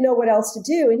 I didn't know what else to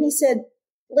do. And he said,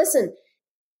 "Listen,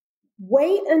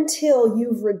 wait until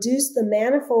you've reduced the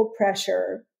manifold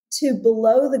pressure to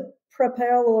below the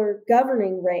propeller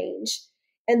governing range.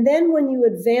 And then when you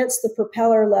advance the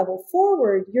propeller level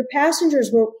forward, your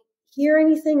passengers won't hear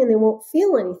anything and they won't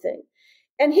feel anything."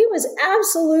 And he was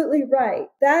absolutely right.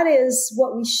 That is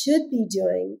what we should be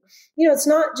doing. It's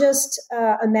not just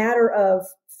a matter of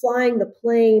flying the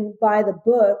plane by the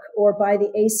book or by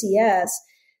the ACS.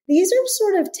 These are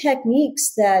sort of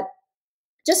techniques that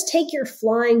just take your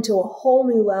flying to a whole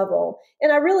new level.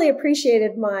 And I really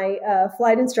appreciated my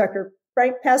flight instructor,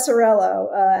 Frank Passarello,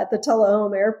 at the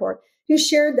Tullahoma Airport, who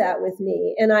shared that with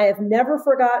me. And I have never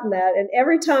forgotten that. And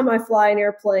every time I fly an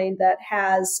airplane that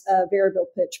has a variable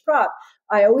pitch prop,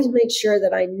 I always make sure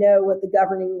that I know what the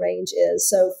governing range is.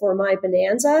 So for my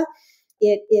Bonanza,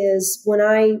 it is when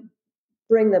I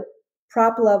bring the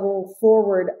prop level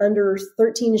forward under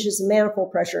 13 inches of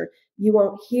manifold pressure, you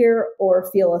won't hear or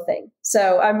feel a thing.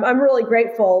 So I'm really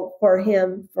grateful for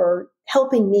him for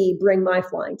helping me bring my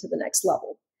flying to the next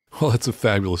level. Well, that's a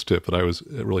fabulous tip, and I was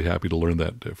really happy to learn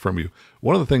that from you.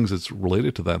 One of the things that's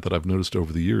related to that I've noticed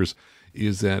over the years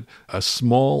is that a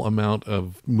small amount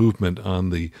of movement on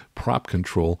the prop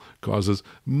control causes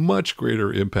much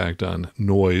greater impact on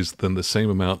noise than the same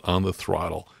amount on the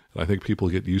throttle. And I think people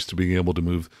get used to being able to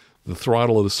move the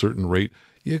throttle at a certain rate.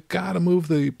 You got to move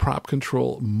the prop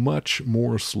control much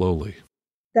more slowly.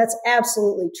 That's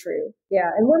absolutely true.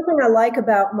 Yeah. And one thing I like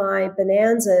about my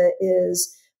Bonanza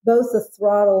is both the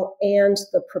throttle and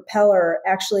the propeller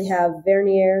actually have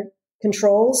vernier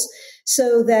controls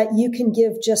so that you can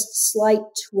give just slight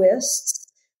twists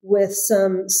with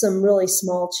some really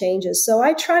small changes. So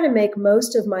I try to make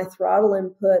most of my throttle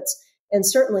inputs and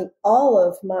certainly all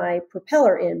of my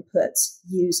propeller inputs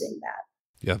using that.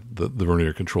 Yeah, the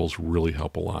vernier controls really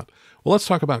help a lot. Well, let's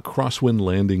talk about crosswind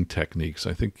landing techniques.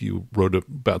 I think you wrote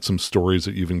about some stories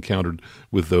that you've encountered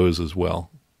with those as well.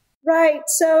 Right.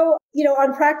 So,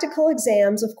 on practical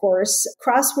exams, of course,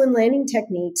 crosswind landing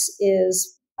techniques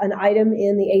is an item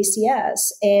in the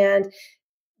ACS. And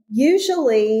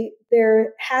usually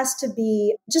there has to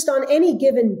be, just on any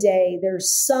given day,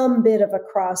 there's some bit of a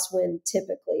crosswind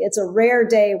typically. It's a rare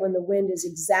day when the wind is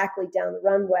exactly down the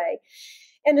runway.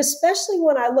 And especially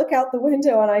when I look out the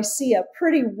window and I see a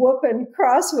pretty whooping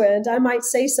crosswind, I might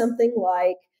say something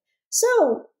like,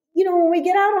 so, when we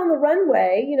get out on the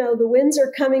runway, the winds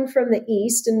are coming from the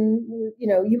east and,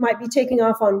 you might be taking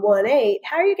off on 1-8.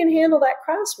 How are you going to handle that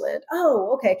crosswind?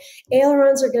 Oh, okay.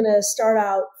 Ailerons are going to start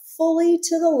out fully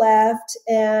to the left,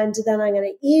 and then I'm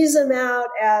going to ease them out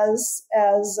as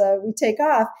we take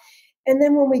off. And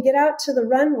then when we get out to the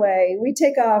runway, we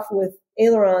take off with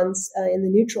ailerons in the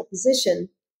neutral position.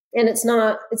 And it's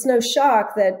no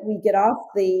shock that we get off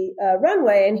the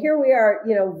runway and here we are,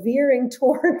 veering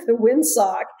toward the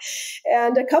windsock.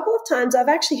 And a couple of times I've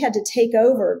actually had to take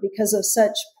over because of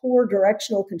such poor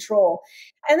directional control.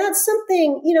 And that's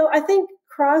something, I think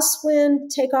crosswind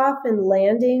takeoff and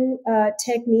landing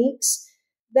techniques,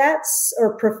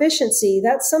 or proficiency,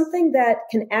 that's something that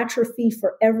can atrophy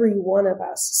for every one of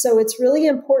us. So it's really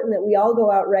important that we all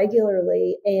go out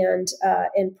regularly and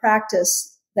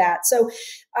practice that. So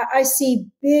I see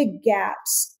big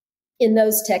gaps in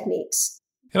those techniques.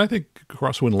 And I think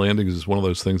crosswind landings is one of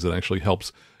those things that actually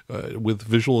helps with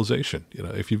visualization.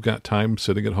 If you've got time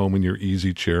sitting at home in your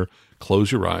easy chair,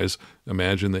 close your eyes,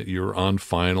 imagine that you're on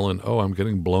final and, I'm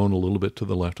getting blown a little bit to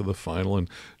the left of the final, and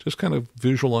just kind of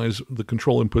visualize the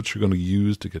control inputs you're going to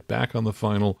use to get back on the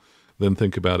final. Then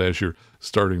think about as you're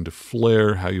starting to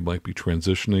flare, how you might be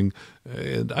transitioning.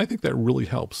 And I think that really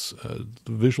helps. The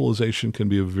visualization can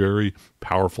be a very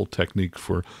powerful technique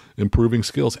for improving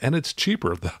skills. And it's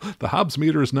cheaper. The Hobbs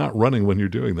meter is not running when you're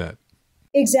doing that.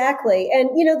 Exactly. And,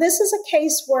 this is a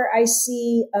case where I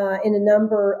see in a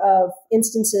number of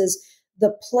instances,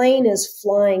 the plane is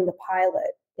flying the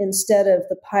pilot instead of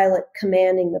the pilot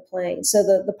commanding the plane. So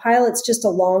the pilot's just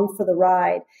along for the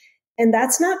ride. And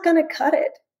that's not going to cut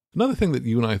it. Another thing that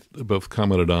you and I both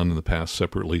commented on in the past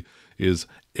separately is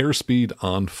airspeed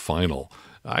on final.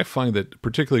 I find that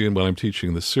particularly when I'm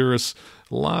teaching the Cirrus,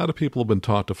 a lot of people have been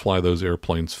taught to fly those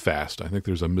airplanes fast. I think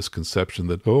there's a misconception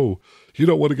that, you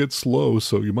don't want to get slow,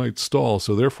 so you might stall.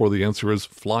 So therefore the answer is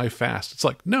fly fast. It's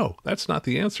like, no, that's not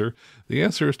the answer. The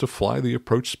answer is to fly the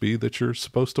approach speed that you're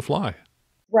supposed to fly.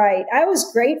 Right. I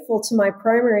was grateful to my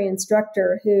primary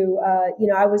instructor who, I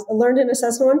learned in a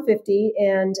Cessna 150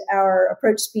 and our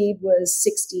approach speed was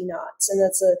 60 knots. And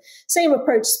that's the same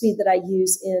approach speed that I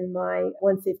use in my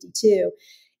 152.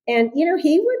 And,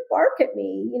 he would bark at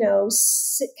me,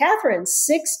 Catherine,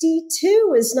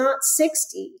 62 is not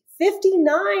 60.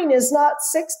 59 is not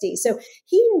 60. So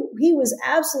he was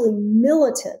absolutely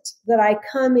militant that I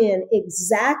come in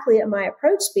exactly at my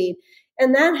approach speed.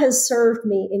 And that has served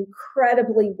me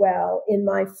incredibly well in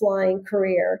my flying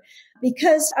career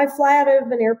because I fly out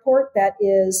of an airport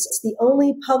it's the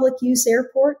only public use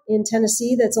airport in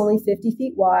Tennessee that's only 50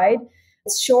 feet wide.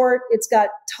 It's short. It's got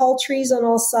tall trees on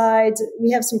all sides.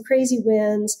 We have some crazy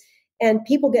winds. And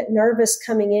people get nervous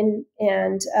coming in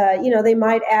and, they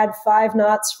might add 5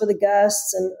 knots for the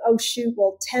gusts and, oh, shoot,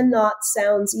 well, 10 knots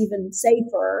sounds even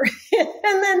safer.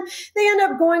 And then they end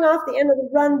up going off the end of the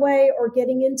runway or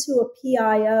getting into a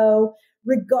PIO.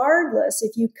 Regardless,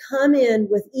 if you come in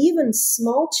with even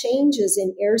small changes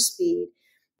in airspeed,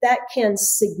 that can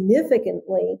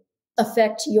significantly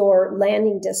affect your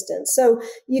landing distance. So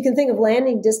you can think of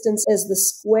landing distance as the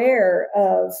square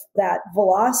of that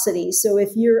velocity. So if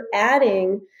you're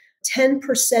adding 10%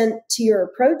 to your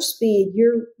approach speed,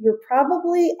 you're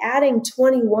probably adding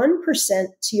 21%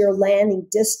 to your landing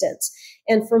distance.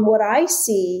 And from what I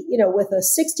see, with a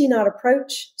 60 knot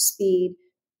approach speed,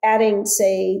 adding,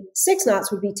 say, 6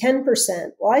 knots would be 10%.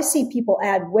 Well, I see people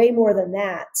add way more than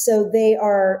that. So they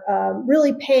are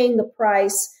really paying the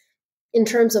price in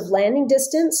terms of landing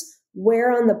distance,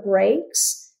 wear on the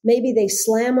brakes. Maybe they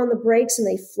slam on the brakes and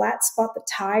they flat spot the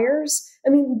tires. I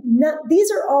mean, these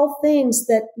are all things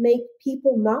that make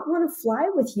people not want to fly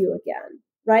with you again,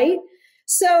 right?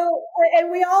 So, and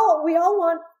we all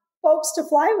want folks to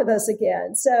fly with us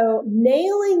again. So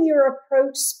nailing your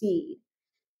approach speed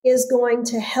is going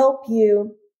to help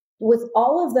you with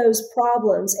all of those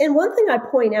problems. And one thing I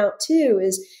point out too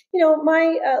is,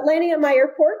 my landing at my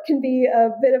airport can be a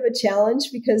bit of a challenge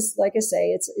because, like I say,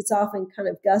 it's often kind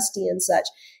of gusty and such.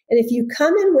 And if you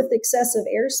come in with excessive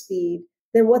airspeed,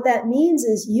 then what that means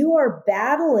is you are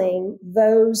battling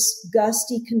those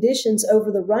gusty conditions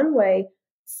over the runway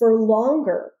for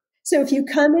longer. So if you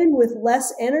come in with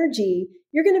less energy,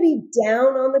 you're going to be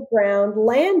down on the ground,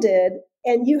 landed,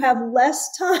 and you have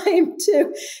less time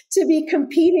to be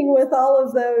competing with all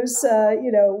of those,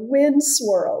 wind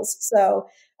swirls. So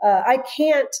I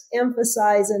can't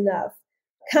emphasize enough.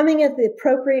 Coming at the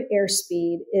appropriate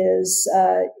airspeed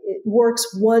it works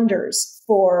wonders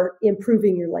for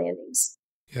improving your landings.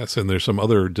 Yes, and there's some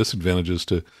other disadvantages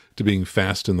to being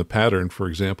fast in the pattern. For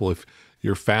example, if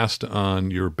you're fast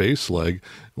on your base leg,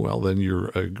 well, then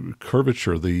your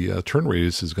curvature, the turn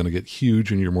radius is going to get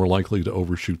huge, and you're more likely to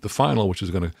overshoot the final, which is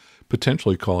going to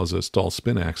potentially cause a stall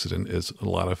spin accident, as a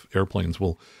lot of airplanes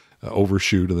will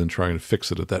overshoot and then try to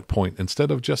fix it at that point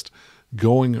instead of just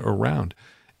going around.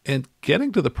 And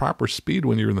getting to the proper speed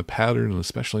when you're in the pattern, and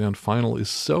especially on final, is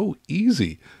so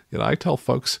easy. I tell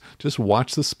folks, just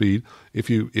watch the speed. If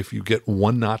you get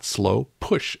 1 knot slow,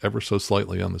 push ever so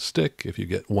slightly on the stick. If you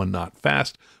get 1 knot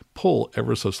fast, pull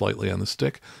ever so slightly on the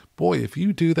stick. Boy, if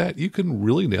you do that, you can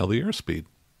really nail the airspeed.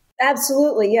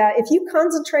 Absolutely, yeah. If you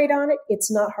concentrate on it,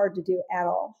 it's not hard to do at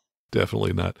all.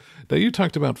 Definitely not. Now, you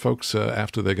talked about folks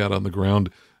after they got on the ground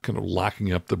kind of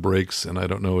locking up the brakes, and I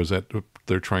don't know, is that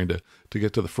they're trying to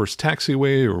get to the first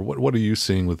taxiway, or what are you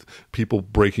seeing with people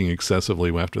braking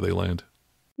excessively after they land?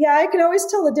 Yeah, I can always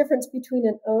tell the difference between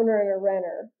an owner and a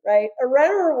renter, right? A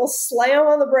renter will slam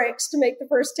on the brakes to make the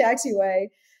first taxiway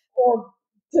or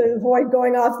to avoid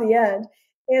going off the end.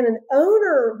 And an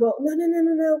owner will,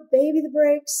 no, baby the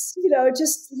brakes,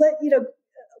 just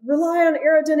rely on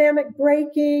aerodynamic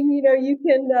braking. You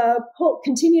can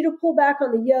continue to pull back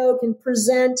on the yoke and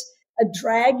present a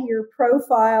draggier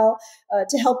profile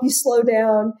to help you slow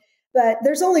down. But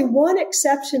there's only one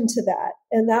exception to that.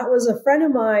 And that was a friend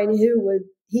of mine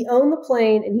he owned the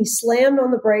plane and he slammed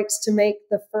on the brakes to make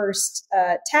the first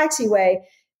taxiway.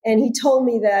 And he told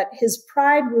me that his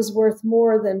pride was worth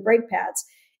more than brake pads.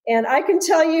 And I can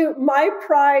tell you, my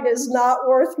pride is not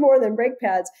worth more than brake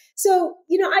pads. So,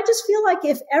 I just feel like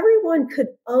if everyone could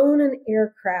own an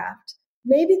aircraft,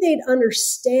 maybe they'd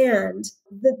understand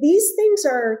that these things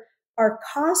are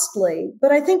costly.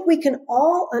 But I think we can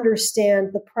all understand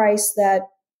the price that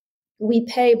we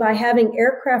pay by having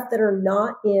aircraft that are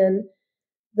not in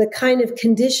the kind of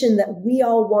condition that we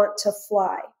all want to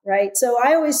fly, right? So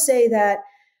I always say that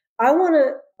I want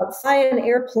to fly an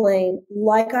airplane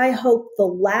like I hope the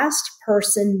last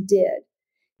person did.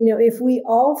 If we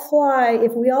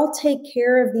all take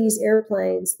care of these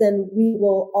airplanes, then we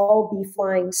will all be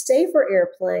flying safer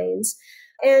airplanes.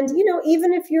 And,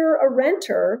 even if you're a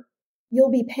renter,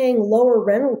 you'll be paying lower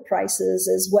rental prices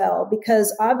as well,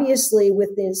 because obviously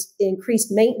with this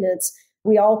increased maintenance,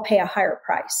 we all pay a higher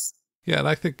price. Yeah, and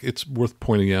I think it's worth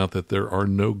pointing out that there are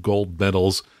no gold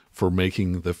medals for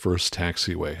making the first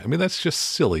taxiway. I mean, that's just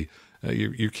silly.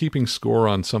 You're keeping score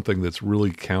on something that's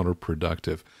really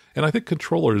counterproductive. And I think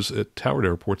controllers at towered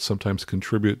airports sometimes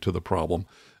contribute to the problem.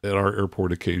 At our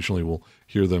airport, occasionally we'll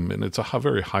hear them, and it's a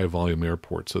very high volume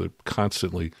airport, so they're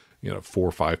constantly, 4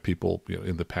 or 5 people,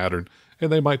 in the pattern,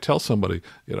 and they might tell somebody,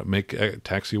 make a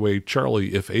taxiway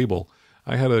Charlie if able.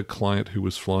 I had a client who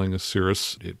was flying a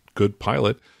Cirrus, good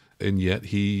pilot, And yet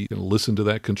he listened to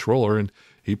that controller and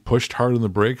he pushed hard on the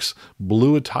brakes,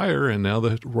 blew a tire, and now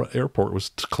the airport was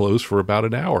closed for about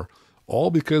an hour.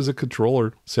 All because the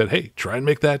controller said, hey, try and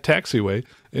make that taxiway.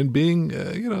 And being,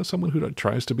 someone who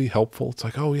tries to be helpful, it's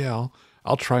like, oh, yeah,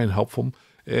 I'll try and help them.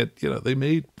 And,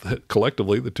 they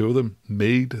collectively, the two of them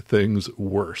made things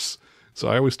worse. So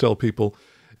I always tell people,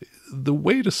 the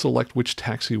way to select which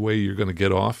taxiway you're going to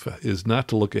get off is not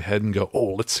to look ahead and go,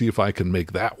 oh, let's see if I can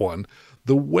make that one.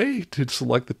 The way to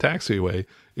select the taxiway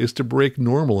is to brake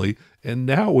normally. And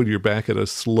now when you're back at a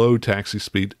slow taxi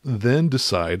speed, then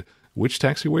decide which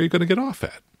taxiway you're going to get off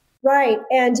at. Right.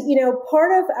 And,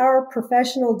 part of our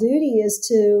professional duty is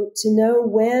to know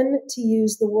when to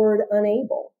use the word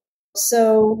unable.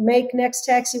 So make next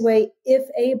taxiway if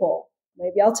able.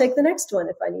 Maybe I'll take the next one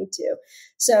if I need to.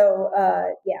 So,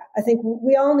 I think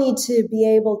we all need to be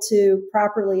able to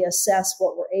properly assess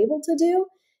what we're able to do.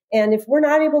 And if we're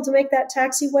not able to make that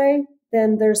taxiway,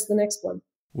 then there's the next one.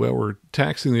 Well, we're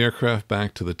taxiing the aircraft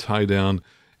back to the tie down,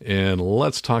 and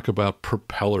let's talk about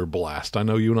propeller blast. I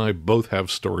know you and I both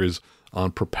have stories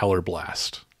on propeller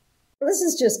blast. This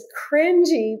is just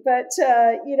cringy, but,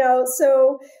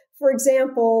 so for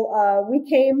example, we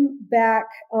came back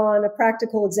on a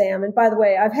practical exam. And by the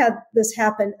way, I've had this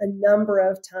happen a number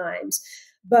of times,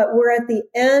 but we're at the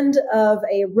end of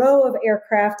a row of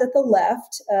aircraft at the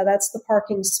left. That's the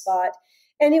parking spot.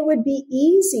 And it would be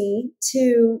easy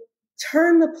to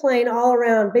turn the plane all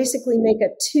around, basically make a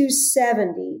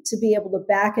 270 to be able to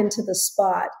back into the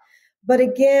spot. But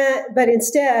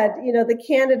instead, the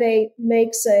candidate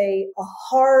makes a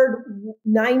hard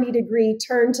 90-degree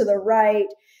turn to the right,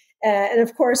 and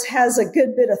of course has a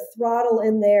good bit of throttle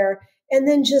in there, and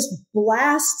then just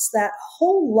blasts that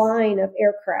whole line of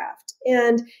aircraft.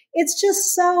 And it's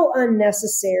just so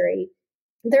unnecessary.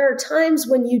 There are times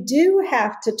when you do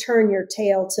have to turn your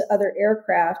tail to other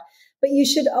aircraft, but you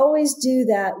should always do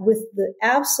that with the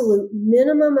absolute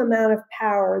minimum amount of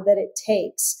power that it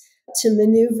takes to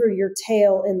maneuver your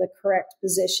tail in the correct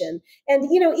position. And,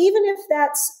 even if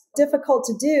that's difficult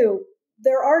to do,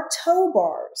 there are tow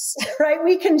bars, right?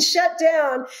 We can shut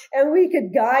down and we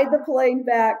could guide the plane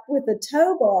back with a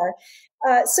tow bar.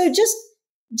 So just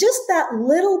that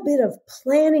little bit of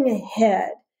planning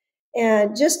ahead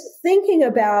and just thinking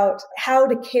about how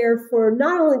to care for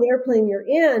not only the airplane you're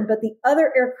in, but the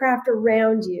other aircraft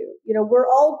around you. We're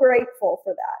all grateful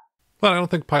for that. But I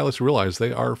don't think pilots realize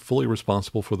they are fully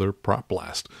responsible for their prop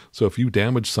blast. So if you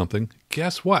damage something,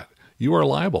 guess what? You are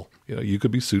liable. You could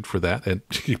be sued for that, and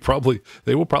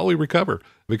they will probably recover,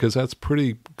 because that's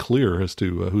pretty clear as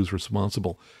to who's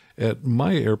responsible. At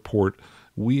my airport,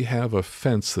 we have a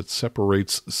fence that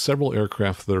separates several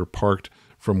aircraft that are parked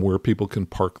from where people can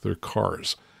park their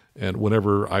cars. And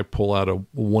whenever I pull out a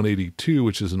 182,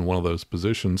 which is in one of those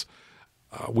positions,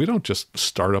 we don't just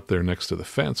start up there next to the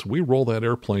fence. We roll that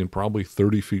airplane probably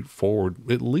 30 feet forward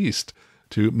at least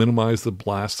to minimize the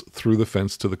blast through the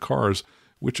fence to the cars,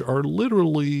 which are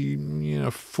literally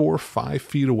 4 or 5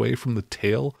 feet away from the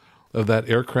tail of that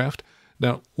aircraft.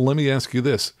 Now, let me ask you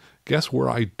this. Guess where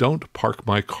I don't park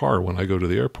my car when I go to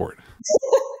the airport?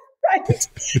 Right. So,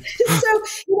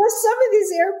 some of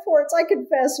these airports, I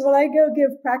confess, when I go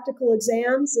give practical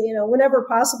exams, whenever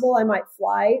possible, I might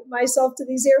fly myself to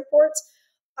these airports.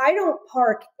 I don't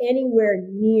park anywhere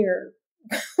near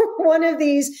one of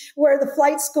these where the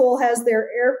flight school has their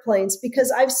airplanes,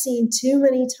 because I've seen too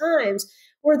many times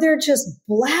where they're just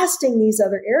blasting these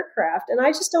other aircraft, and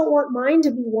I just don't want mine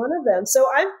to be one of them. So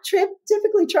I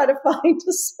typically try to find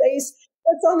a space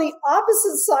that's on the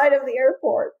opposite side of the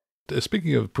airport.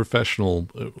 Speaking of professional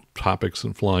topics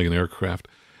and flying an aircraft,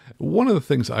 one of the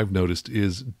things I've noticed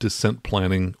is descent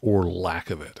planning or lack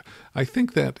of it. I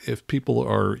think that if people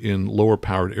are in lower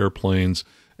powered airplanes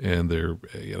and they're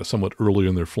somewhat early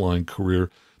in their flying career,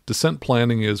 descent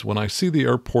planning is, when I see the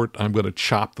airport, I'm going to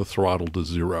chop the throttle to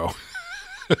zero.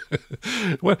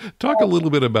 Well, talk a little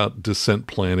bit about descent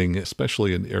planning,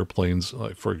 especially in airplanes.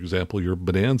 Like, for example, your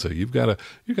Bonanza. You've got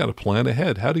to plan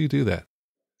ahead. How do you do that?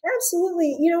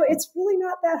 Absolutely. It's really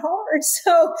not that hard.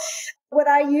 So what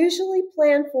I usually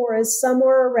plan for is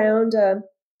somewhere around a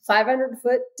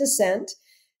 500-foot descent.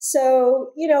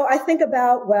 So, I think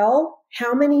about,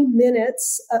 how many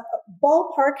minutes,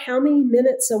 ballpark, how many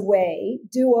minutes away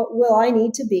will I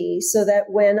need to be so that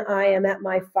when I am at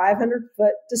my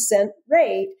 500-foot descent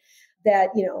rate, that,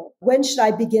 when should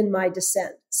I begin my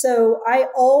descent? So I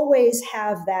always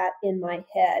have that in my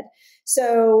head.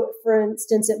 So, for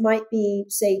instance, it might be,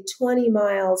 say, 20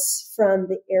 miles from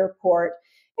the airport.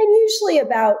 And usually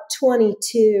about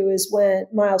 22 is when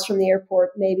miles from the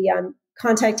airport, maybe I'm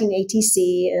contacting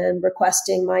ATC and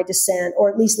requesting my descent, or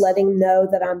at least letting them know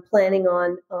that I'm planning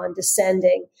on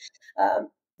descending.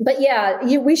 But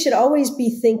yeah, we should always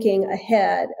be thinking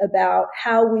ahead about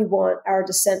how we want our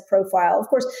descent profile. Of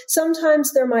course,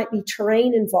 sometimes there might be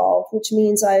terrain involved, which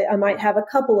means I might have a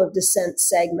couple of descent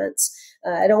segments.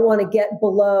 I don't want to get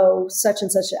below such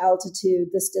and such altitude,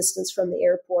 this distance from the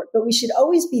airport. But we should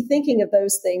always be thinking of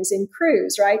those things in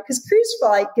cruise, right? Because cruise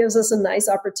flight gives us a nice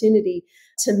opportunity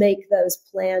to make those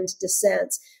planned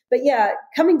descents. But yeah,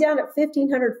 coming down at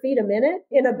 1,500 feet a minute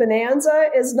in a Bonanza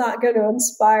is not going to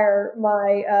inspire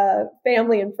my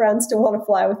family and friends to want to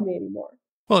fly with me anymore.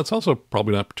 Well, it's also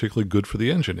probably not particularly good for the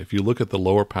engine. If you look at the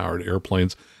lower powered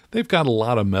airplanes, they've got a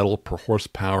lot of metal per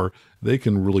horsepower. They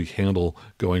can really handle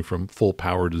going from full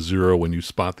power to zero when you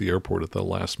spot the airport at the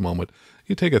last moment.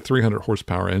 You take a 300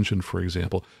 horsepower engine, for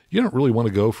example, you don't really want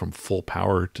to go from full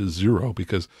power to zero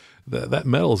because that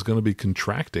metal is going to be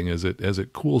contracting as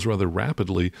it cools rather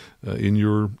rapidly in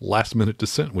your last minute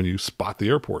descent when you spot the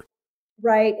airport.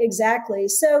 Right, exactly.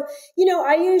 So,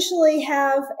 I usually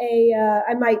have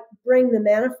I might bring the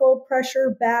manifold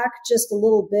pressure back just a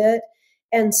little bit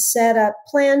and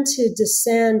plan to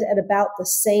descend at about the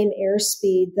same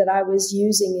airspeed that I was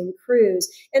using in cruise.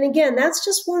 And again, that's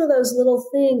just one of those little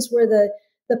things where the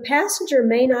passenger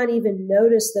may not even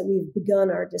notice that we've begun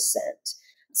our descent.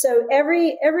 So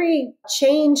every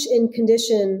change in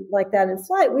condition like that in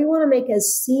flight, we want to make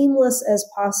as seamless as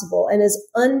possible and as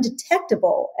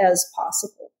undetectable as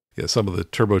possible. Yeah, some of the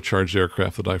turbocharged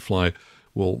aircraft that I fly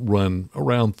will run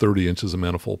around 30 inches of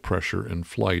manifold pressure in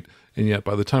flight. And yet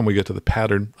by the time we get to the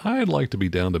pattern, I'd like to be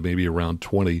down to maybe around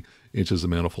 20 inches of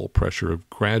manifold pressure to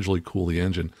gradually cool the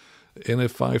engine. And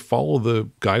if I follow the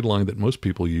guideline that most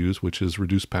people use, which is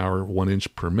reduce power 1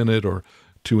 inch per minute or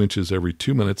 2 inches every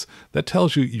 2 minutes, that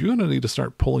tells you you're going to need to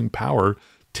start pulling power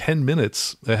 10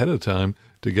 minutes ahead of time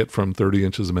to get from 30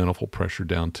 inches of manifold pressure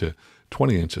down to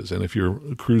 20 inches. And if you're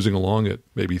cruising along at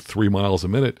maybe 3 miles a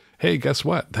minute, hey, guess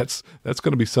what? That's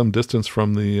going to be some distance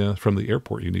from the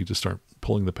airport. You need to start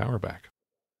pulling the power back.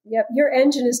 Yep, your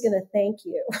engine is going to thank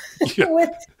you Yeah. with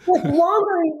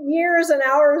longer years and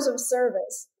hours of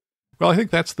service. Well, I think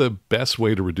that's the best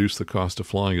way to reduce the cost of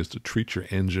flying is to treat your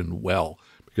engine well,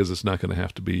 because it's not going to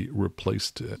have to be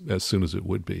replaced as soon as it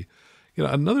would be.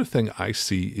 Another thing I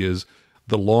see is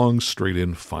the long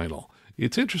straight-in final.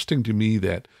 It's interesting to me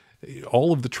that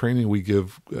all of the training we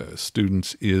give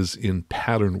students is in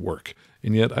pattern work,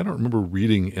 and yet I don't remember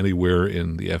reading anywhere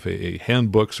in the FAA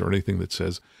handbooks or anything that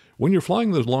says, when you're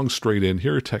flying the long straight in,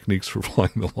 here are techniques for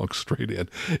flying the long straight in.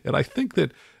 And I think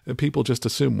that people just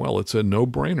assume, well, it's a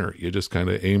no-brainer. You just kind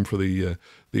of aim for the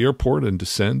airport and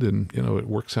descend, and it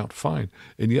works out fine.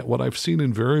 And yet, what I've seen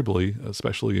invariably,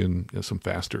 especially in some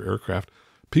faster aircraft,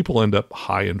 people end up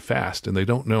high and fast, and they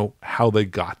don't know how they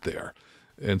got there.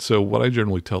 And so, what I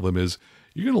generally tell them is,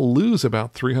 you're going to lose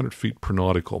about 300 feet per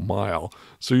nautical mile.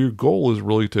 So your goal is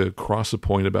really to cross a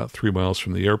point about 3 miles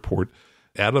from the airport,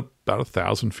 at about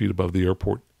 1,000 feet above the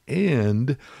airport,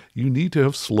 and you need to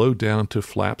have slowed down to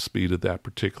flap speed at that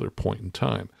particular point in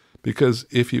time. Because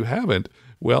if you haven't,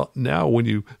 well, now when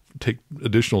you take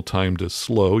additional time to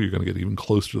slow, you're going to get even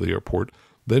closer to the airport.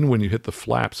 Then when you hit the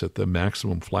flaps at the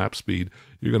maximum flap speed,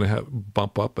 you're going to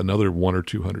bump up another 100 or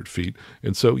 200 feet.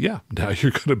 And so, yeah, now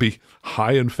you're going to be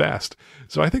high and fast.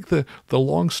 So I think the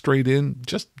long straight in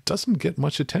just doesn't get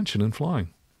much attention in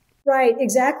flying. Right,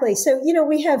 exactly. So,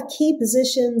 we have key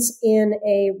positions in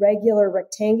a regular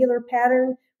rectangular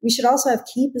pattern. We should also have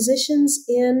key positions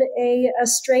in a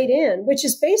straight in, which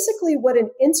is basically what an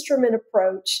instrument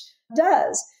approach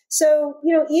does. So,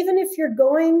 even if you're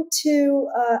going to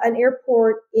an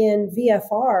airport in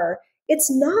VFR, it's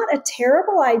not a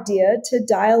terrible idea to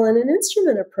dial in an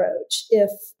instrument approach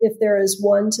if there is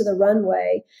one to the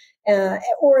runway,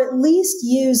 or at least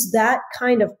use that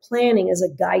kind of planning as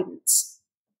a guidance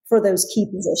for those key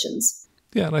positions.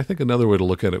 Yeah, and I think another way to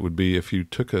look at it would be if you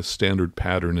took a standard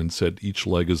pattern and said each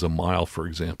leg is a mile, for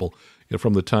example.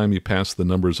 From the time you pass the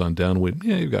numbers on downwind,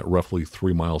 you've got roughly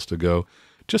 3 miles to go.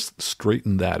 Just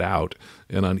straighten that out,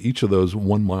 and on each of those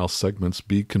 1 mile segments,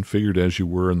 be configured as you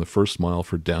were in the first mile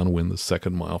for downwind, the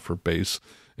second mile for base,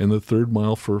 and the third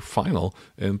mile for final,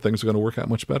 and things are going to work out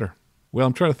much better. Well,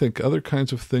 I'm trying to think other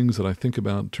kinds of things that I think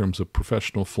about in terms of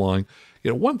professional flying.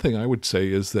 One thing I would say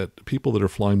is that people that are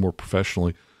flying more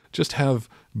professionally just have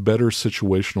better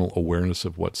situational awareness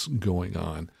of what's going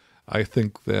on. I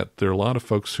think that there are a lot of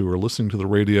folks who are listening to the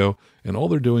radio, and all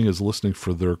they're doing is listening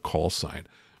for their call sign,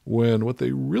 when what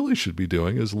they really should be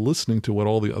doing is listening to what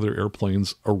all the other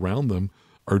airplanes around them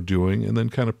are doing, and then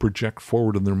kind of project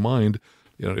forward in their mind,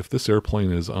 if this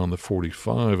airplane is on the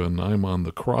 45 and I'm on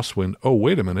the crosswind, oh,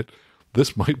 wait a minute,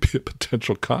 this might be a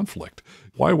potential conflict.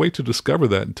 Why wait to discover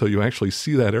that until you actually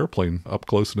see that airplane up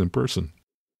close and in person?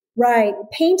 Right.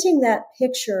 Painting that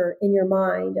picture in your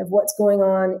mind of what's going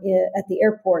on at the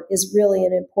airport is really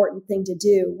an important thing to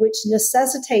do, which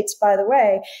necessitates, by the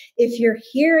way, if you're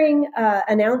hearing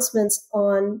announcements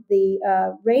on the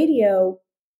radio,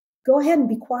 go ahead and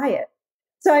be quiet.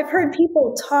 So I've heard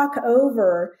people talk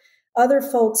over other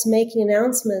folks making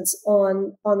announcements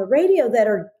on the radio that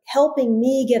are helping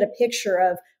me get a picture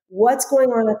of what's going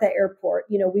on at the airport.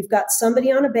 We've got somebody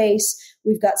on a base,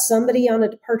 we've got somebody on a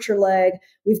departure leg,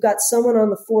 we've got someone on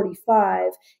the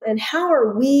 45, and how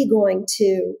are we going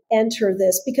to enter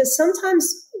this? Because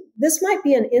sometimes this might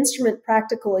be an instrument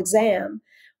practical exam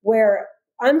where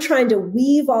I'm trying to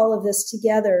weave all of this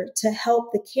together to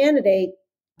help the candidate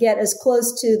get as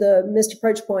close to the missed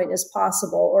approach point as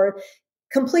possible, or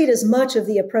complete as much of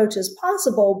the approach as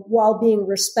possible while being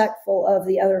respectful of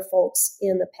the other folks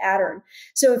in the pattern.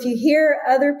 So if you hear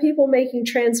other people making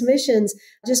transmissions,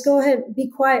 just go ahead and be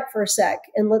quiet for a sec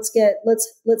and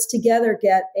let's together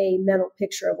get a mental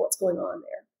picture of what's going on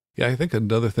there. Yeah, I think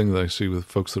another thing that I see with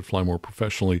folks that fly more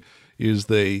professionally is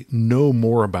they know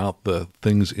more about the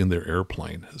things in their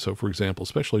airplane. So for example,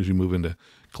 especially as you move into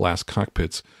glass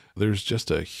cockpits, there's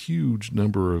just a huge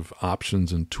number of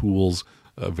options and tools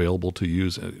available to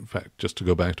use. In fact, just to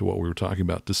go back to what we were talking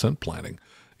about, descent planning.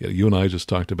 You and I just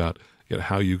talked about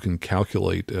how you can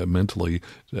calculate mentally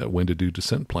when to do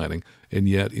descent planning. And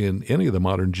yet in any of the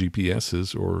modern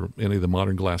GPSs or any of the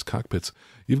modern glass cockpits,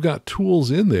 you've got tools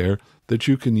in there that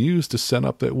you can use to set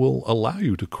up that will allow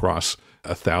you to cross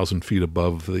 1,000 feet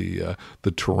above the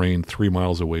terrain 3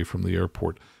 miles away from the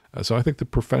airport. So I think the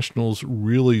professionals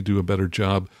really do a better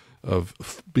job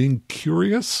of being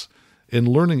curious and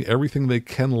learning everything they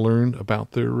can learn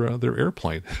about their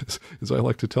airplane. As I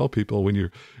like to tell people, when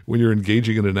you're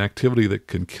engaging in an activity that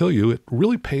can kill you, it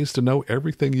really pays to know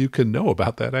everything you can know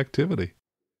about that activity.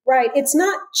 Right. It's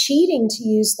not cheating to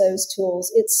use those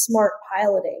tools. It's smart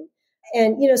piloting.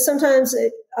 And, sometimes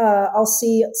I'll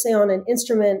see, say on an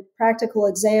instrument practical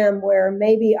exam where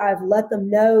maybe I've let them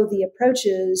know the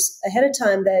approaches ahead of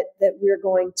time that I'm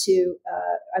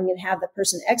going to have the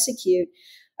person execute.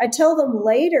 I tell them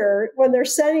later when they're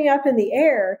setting up in the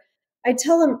air, I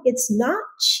tell them it's not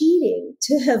cheating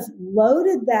to have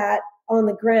loaded that on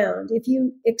the ground. If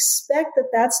you expect that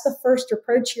that's the first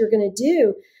approach you're going to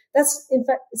do, in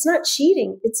fact, it's not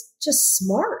cheating. It's just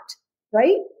smart,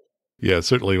 right? Yeah,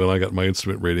 certainly when I got my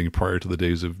instrument rating prior to the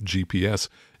days of GPS,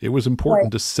 it was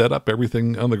important to set up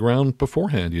everything on the ground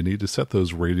beforehand. You need to set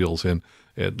those radials, and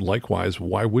likewise,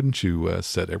 why wouldn't you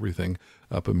set everything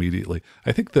up immediately?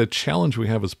 I think the challenge we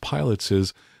have as pilots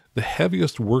is the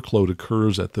heaviest workload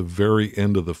occurs at the very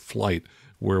end of the flight,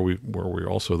 where we're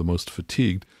also the most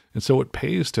fatigued. And so it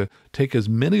pays to take as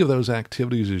many of those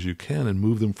activities as you can and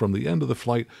move them from the end of the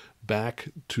flight back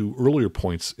to earlier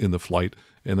points in the flight.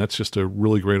 And that's just a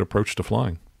really great approach to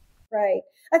flying. Right.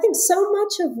 I think so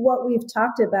much of what we've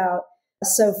talked about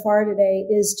so far today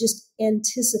is just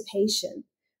anticipation,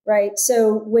 right?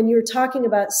 So when you're talking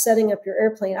about setting up your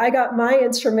airplane, I got my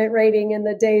instrument rating in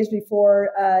the days before,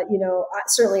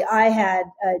 certainly I had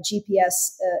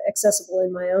GPS accessible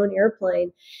in my own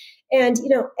airplane. And,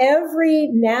 every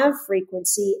nav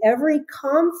frequency, every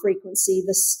comm frequency,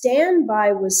 the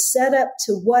standby was set up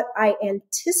to what I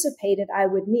anticipated I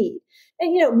would need.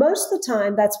 And, most of the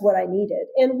time that's what I needed.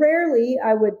 And rarely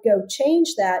I would go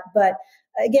change that. But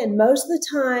again, most of the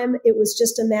time it was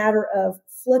just a matter of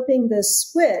flipping the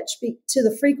switch to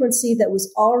the frequency that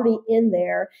was already in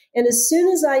there. And as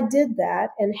soon as I did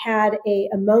that and had a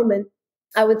moment,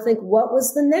 I would think,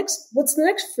 what's the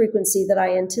next frequency that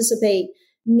I anticipate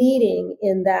needing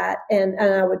in that? And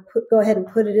I would go ahead and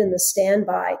put it in the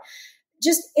standby.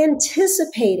 Just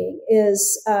anticipating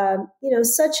is,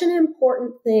 such an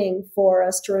important thing for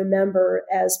us to remember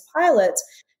as pilots,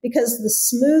 because the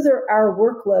smoother our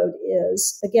workload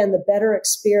is, again, the better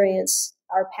experience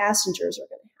our passengers are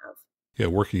going to have. Yeah,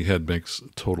 working ahead makes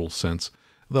total sense.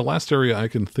 The last area I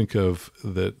can think of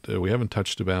that we haven't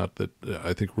touched about that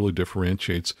I think really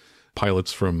differentiates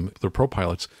pilots from the pro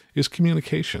pilots is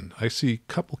communication. I see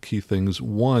a couple key things.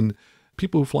 One,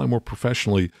 people who fly more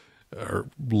professionally are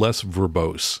less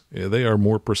verbose. They are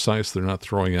more precise. They're not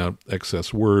throwing out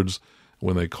excess words.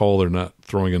 When they call, they're not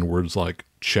throwing in words like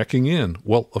checking in.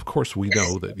 Well, of course, we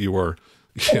know that you are,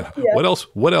 what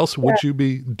else would you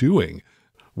be doing?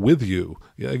 with you.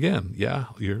 Yeah, again, yeah,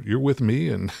 you're with me,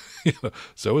 and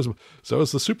so is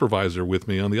the supervisor with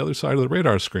me on the other side of the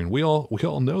radar screen. We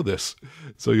all know this,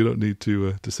 so you don't need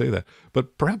to say that.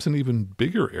 But perhaps an even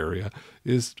bigger area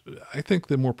is, I think,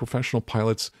 the more professional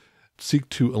pilots seek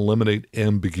to eliminate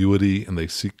ambiguity and they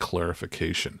seek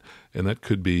clarification. And that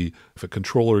could be if a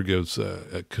controller gives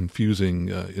a confusing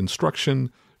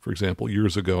instruction. For example,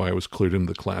 years ago, I was cleared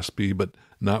into the Class B, but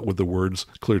not with the words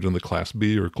cleared into the Class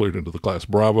B or cleared into the Class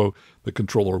Bravo. The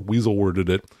controller weasel worded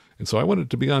it. And so I wanted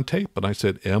to be on tape, and I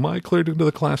said, am I cleared into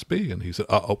the Class B? And he said,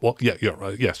 well, yeah,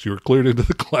 right. Yes, you're cleared into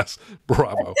the Class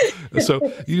Bravo. And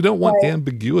so you don't want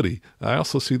ambiguity. I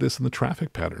also see this in the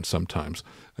traffic patterns sometimes.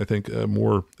 I think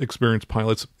more experienced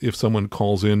pilots, if someone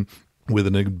calls in with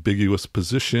an ambiguous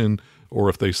position, or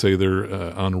if they say they're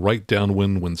on right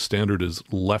downwind when standard is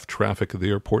left traffic at the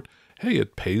airport, hey,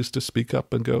 it pays to speak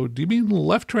up and go, do you mean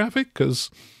left traffic?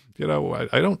 Because,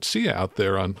 I don't see you out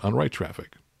there on right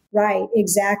traffic. Right,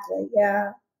 exactly,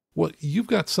 yeah. Well, you've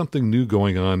got something new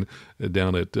going on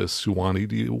down at Suwannee.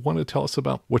 Do you want to tell us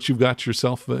about what you've got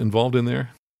yourself involved in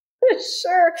there?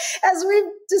 Sure. As we've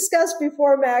discussed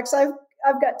before, Max, I've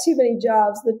got too many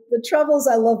jobs. The trouble is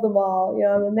I love them all.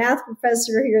 I'm a math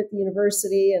professor here at the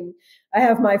university, and I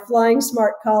have my Flying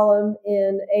Smart column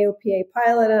in AOPA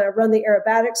Pilot, and I run the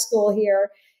aerobatics school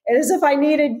here. And as if I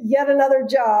needed yet another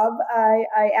job,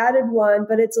 I added one,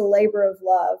 but it's a labor of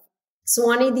love.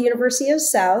 Suwannee, the University of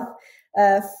South,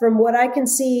 from what I can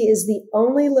see, is the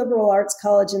only liberal arts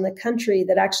college in the country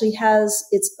that actually has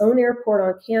its own airport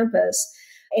on campus.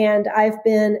 And I've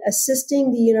been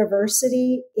assisting the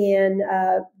university in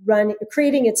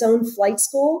creating its own flight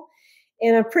school.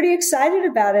 And I'm pretty excited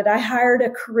about it. I hired a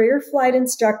career flight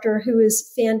instructor who is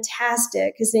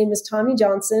fantastic. His name is Tommy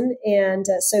Johnson. And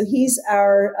so he's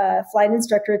our flight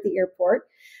instructor at the airport.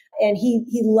 And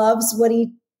he loves what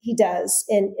he does.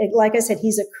 And like I said,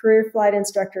 he's a career flight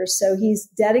instructor. So he's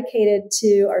dedicated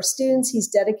to our students. He's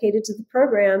dedicated to the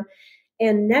program.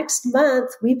 And next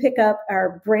month, we pick up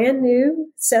our brand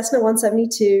new Cessna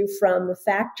 172 from the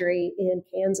factory in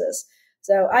Kansas.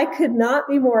 So I could not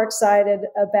be more excited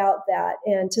about that.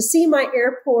 And to see my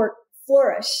airport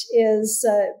flourish is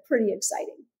pretty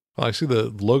exciting. Well, I see the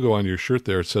logo on your shirt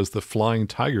there. It says the Flying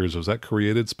Tigers. Was that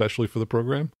created specially for the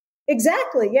program?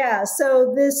 Exactly, yeah.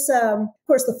 So this, of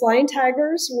course, the Flying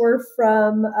Tigers were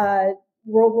from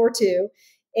World War II.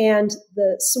 And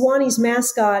the Suwannee's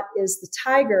mascot is the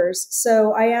Tigers.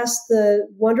 So I asked the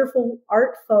wonderful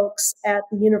art folks at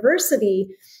the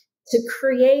university to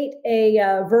create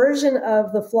a version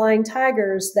of the Flying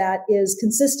Tigers that is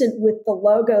consistent with the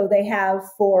logo they have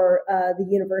for the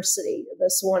university, the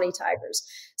Suwannee Tigers.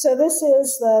 So this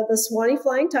is the Suwannee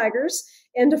Flying Tigers.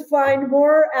 And to find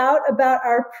more out about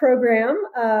our program,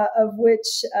 of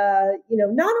which,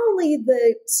 not only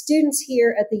the students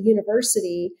here at the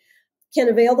university can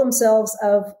avail themselves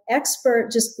of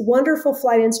expert, just wonderful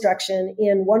flight instruction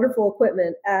in wonderful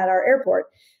equipment at our airport.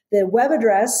 The web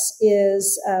address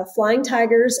is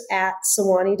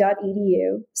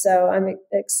flyingtigers@suwannee.edu. So I'm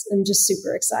just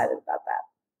super excited about that.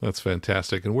 That's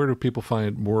fantastic. And where do people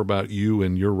find more about you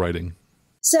and your writing?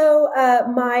 So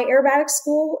my aerobatics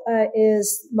school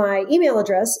my email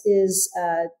address is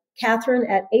Catherine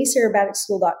at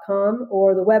aceaerobaticschool.com,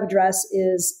 or the web address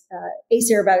is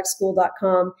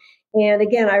aceaerobaticschool.com. And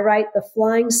again, I write the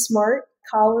Flying Smart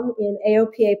column in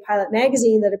AOPA Pilot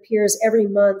Magazine that appears every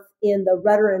month in the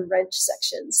Rudder and Wrench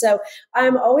section. So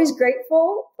I'm always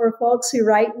grateful for folks who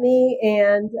write me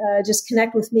and just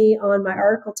connect with me on my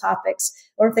article topics.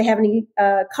 Or if they have any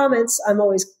comments, I'm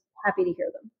always happy to hear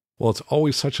them. Well, it's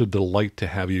always such a delight to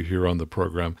have you here on the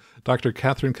program. Dr.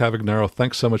 Catherine Cavagnaro,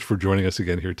 thanks so much for joining us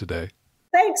again here today.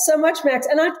 Thanks so much, Max.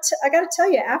 And I got to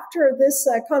tell you, after this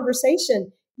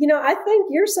conversation, I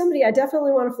think you're somebody I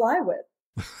definitely want to fly with.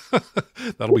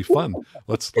 That'll be fun.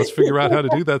 Let's figure out how to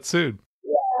do that soon.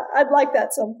 Yeah, I'd like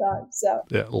that sometime. So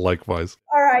yeah, likewise.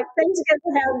 All right. Thanks again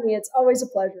for having me. It's always a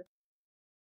pleasure.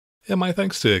 And my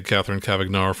thanks to Catherine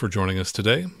Cavagnaro for joining us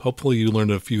today. Hopefully you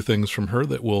learned a few things from her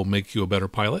that will make you a better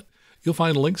pilot. You'll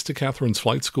find links to Catherine's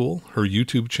flight school, her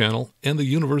YouTube channel, and the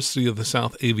University of the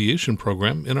South Aviation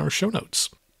program in our show notes.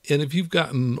 And if you've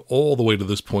gotten all the way to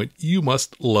this point, you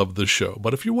must love the show.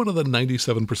 But if you're one of the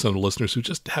 97% of listeners who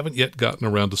just haven't yet gotten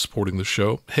around to supporting the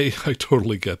show, hey, I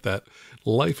totally get that.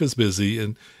 Life is busy,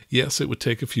 and yes, it would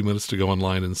take a few minutes to go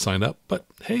online and sign up. But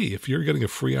hey, if you're getting a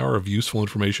free hour of useful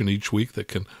information each week that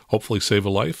can hopefully save a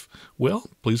life,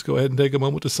 well, please go ahead and take a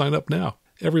moment to sign up now.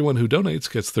 Everyone who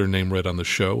donates gets their name read on the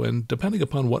show, and depending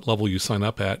upon what level you sign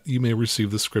up at, you may receive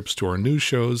the scripts to our news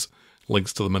shows,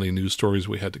 links to the many news stories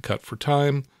we had to cut for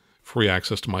time, free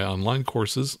access to my online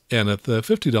courses, and at the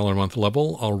 $50 a month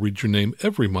level, I'll read your name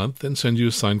every month and send you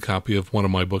a signed copy of one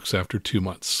of my books after 2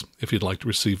 months. If you'd like to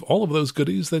receive all of those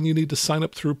goodies, then you need to sign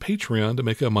up through Patreon to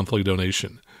make a monthly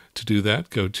donation. To do that,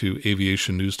 go to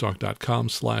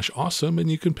aviationnewstalk.com/awesome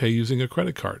and you can pay using a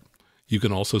credit card. You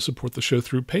can also support the show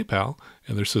through PayPal,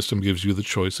 and their system gives you the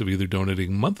choice of either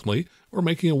donating monthly or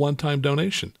making a one-time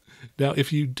donation. Now,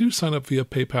 if you do sign up via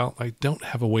PayPal, I don't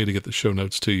have a way to get the show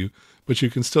notes to you, but you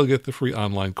can still get the free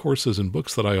online courses and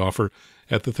books that I offer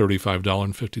at the $35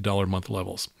 and $50 a month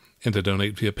levels. And to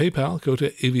donate via PayPal, go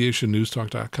to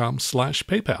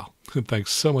aviationnewstalk.com/PayPal. And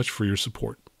thanks so much for your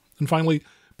support. And finally,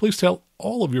 please tell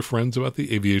all of your friends about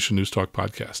the Aviation News Talk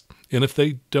podcast. And if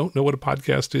they don't know what a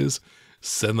podcast is,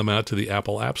 send them out to the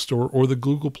Apple App Store or the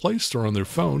Google Play Store on their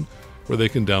phone, where they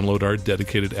can download our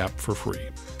dedicated app for free.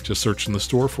 Just search in the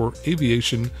store for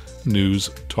Aviation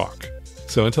News Talk.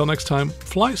 So until next time,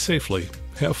 fly safely,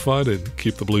 have fun, and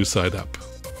keep the blue side up.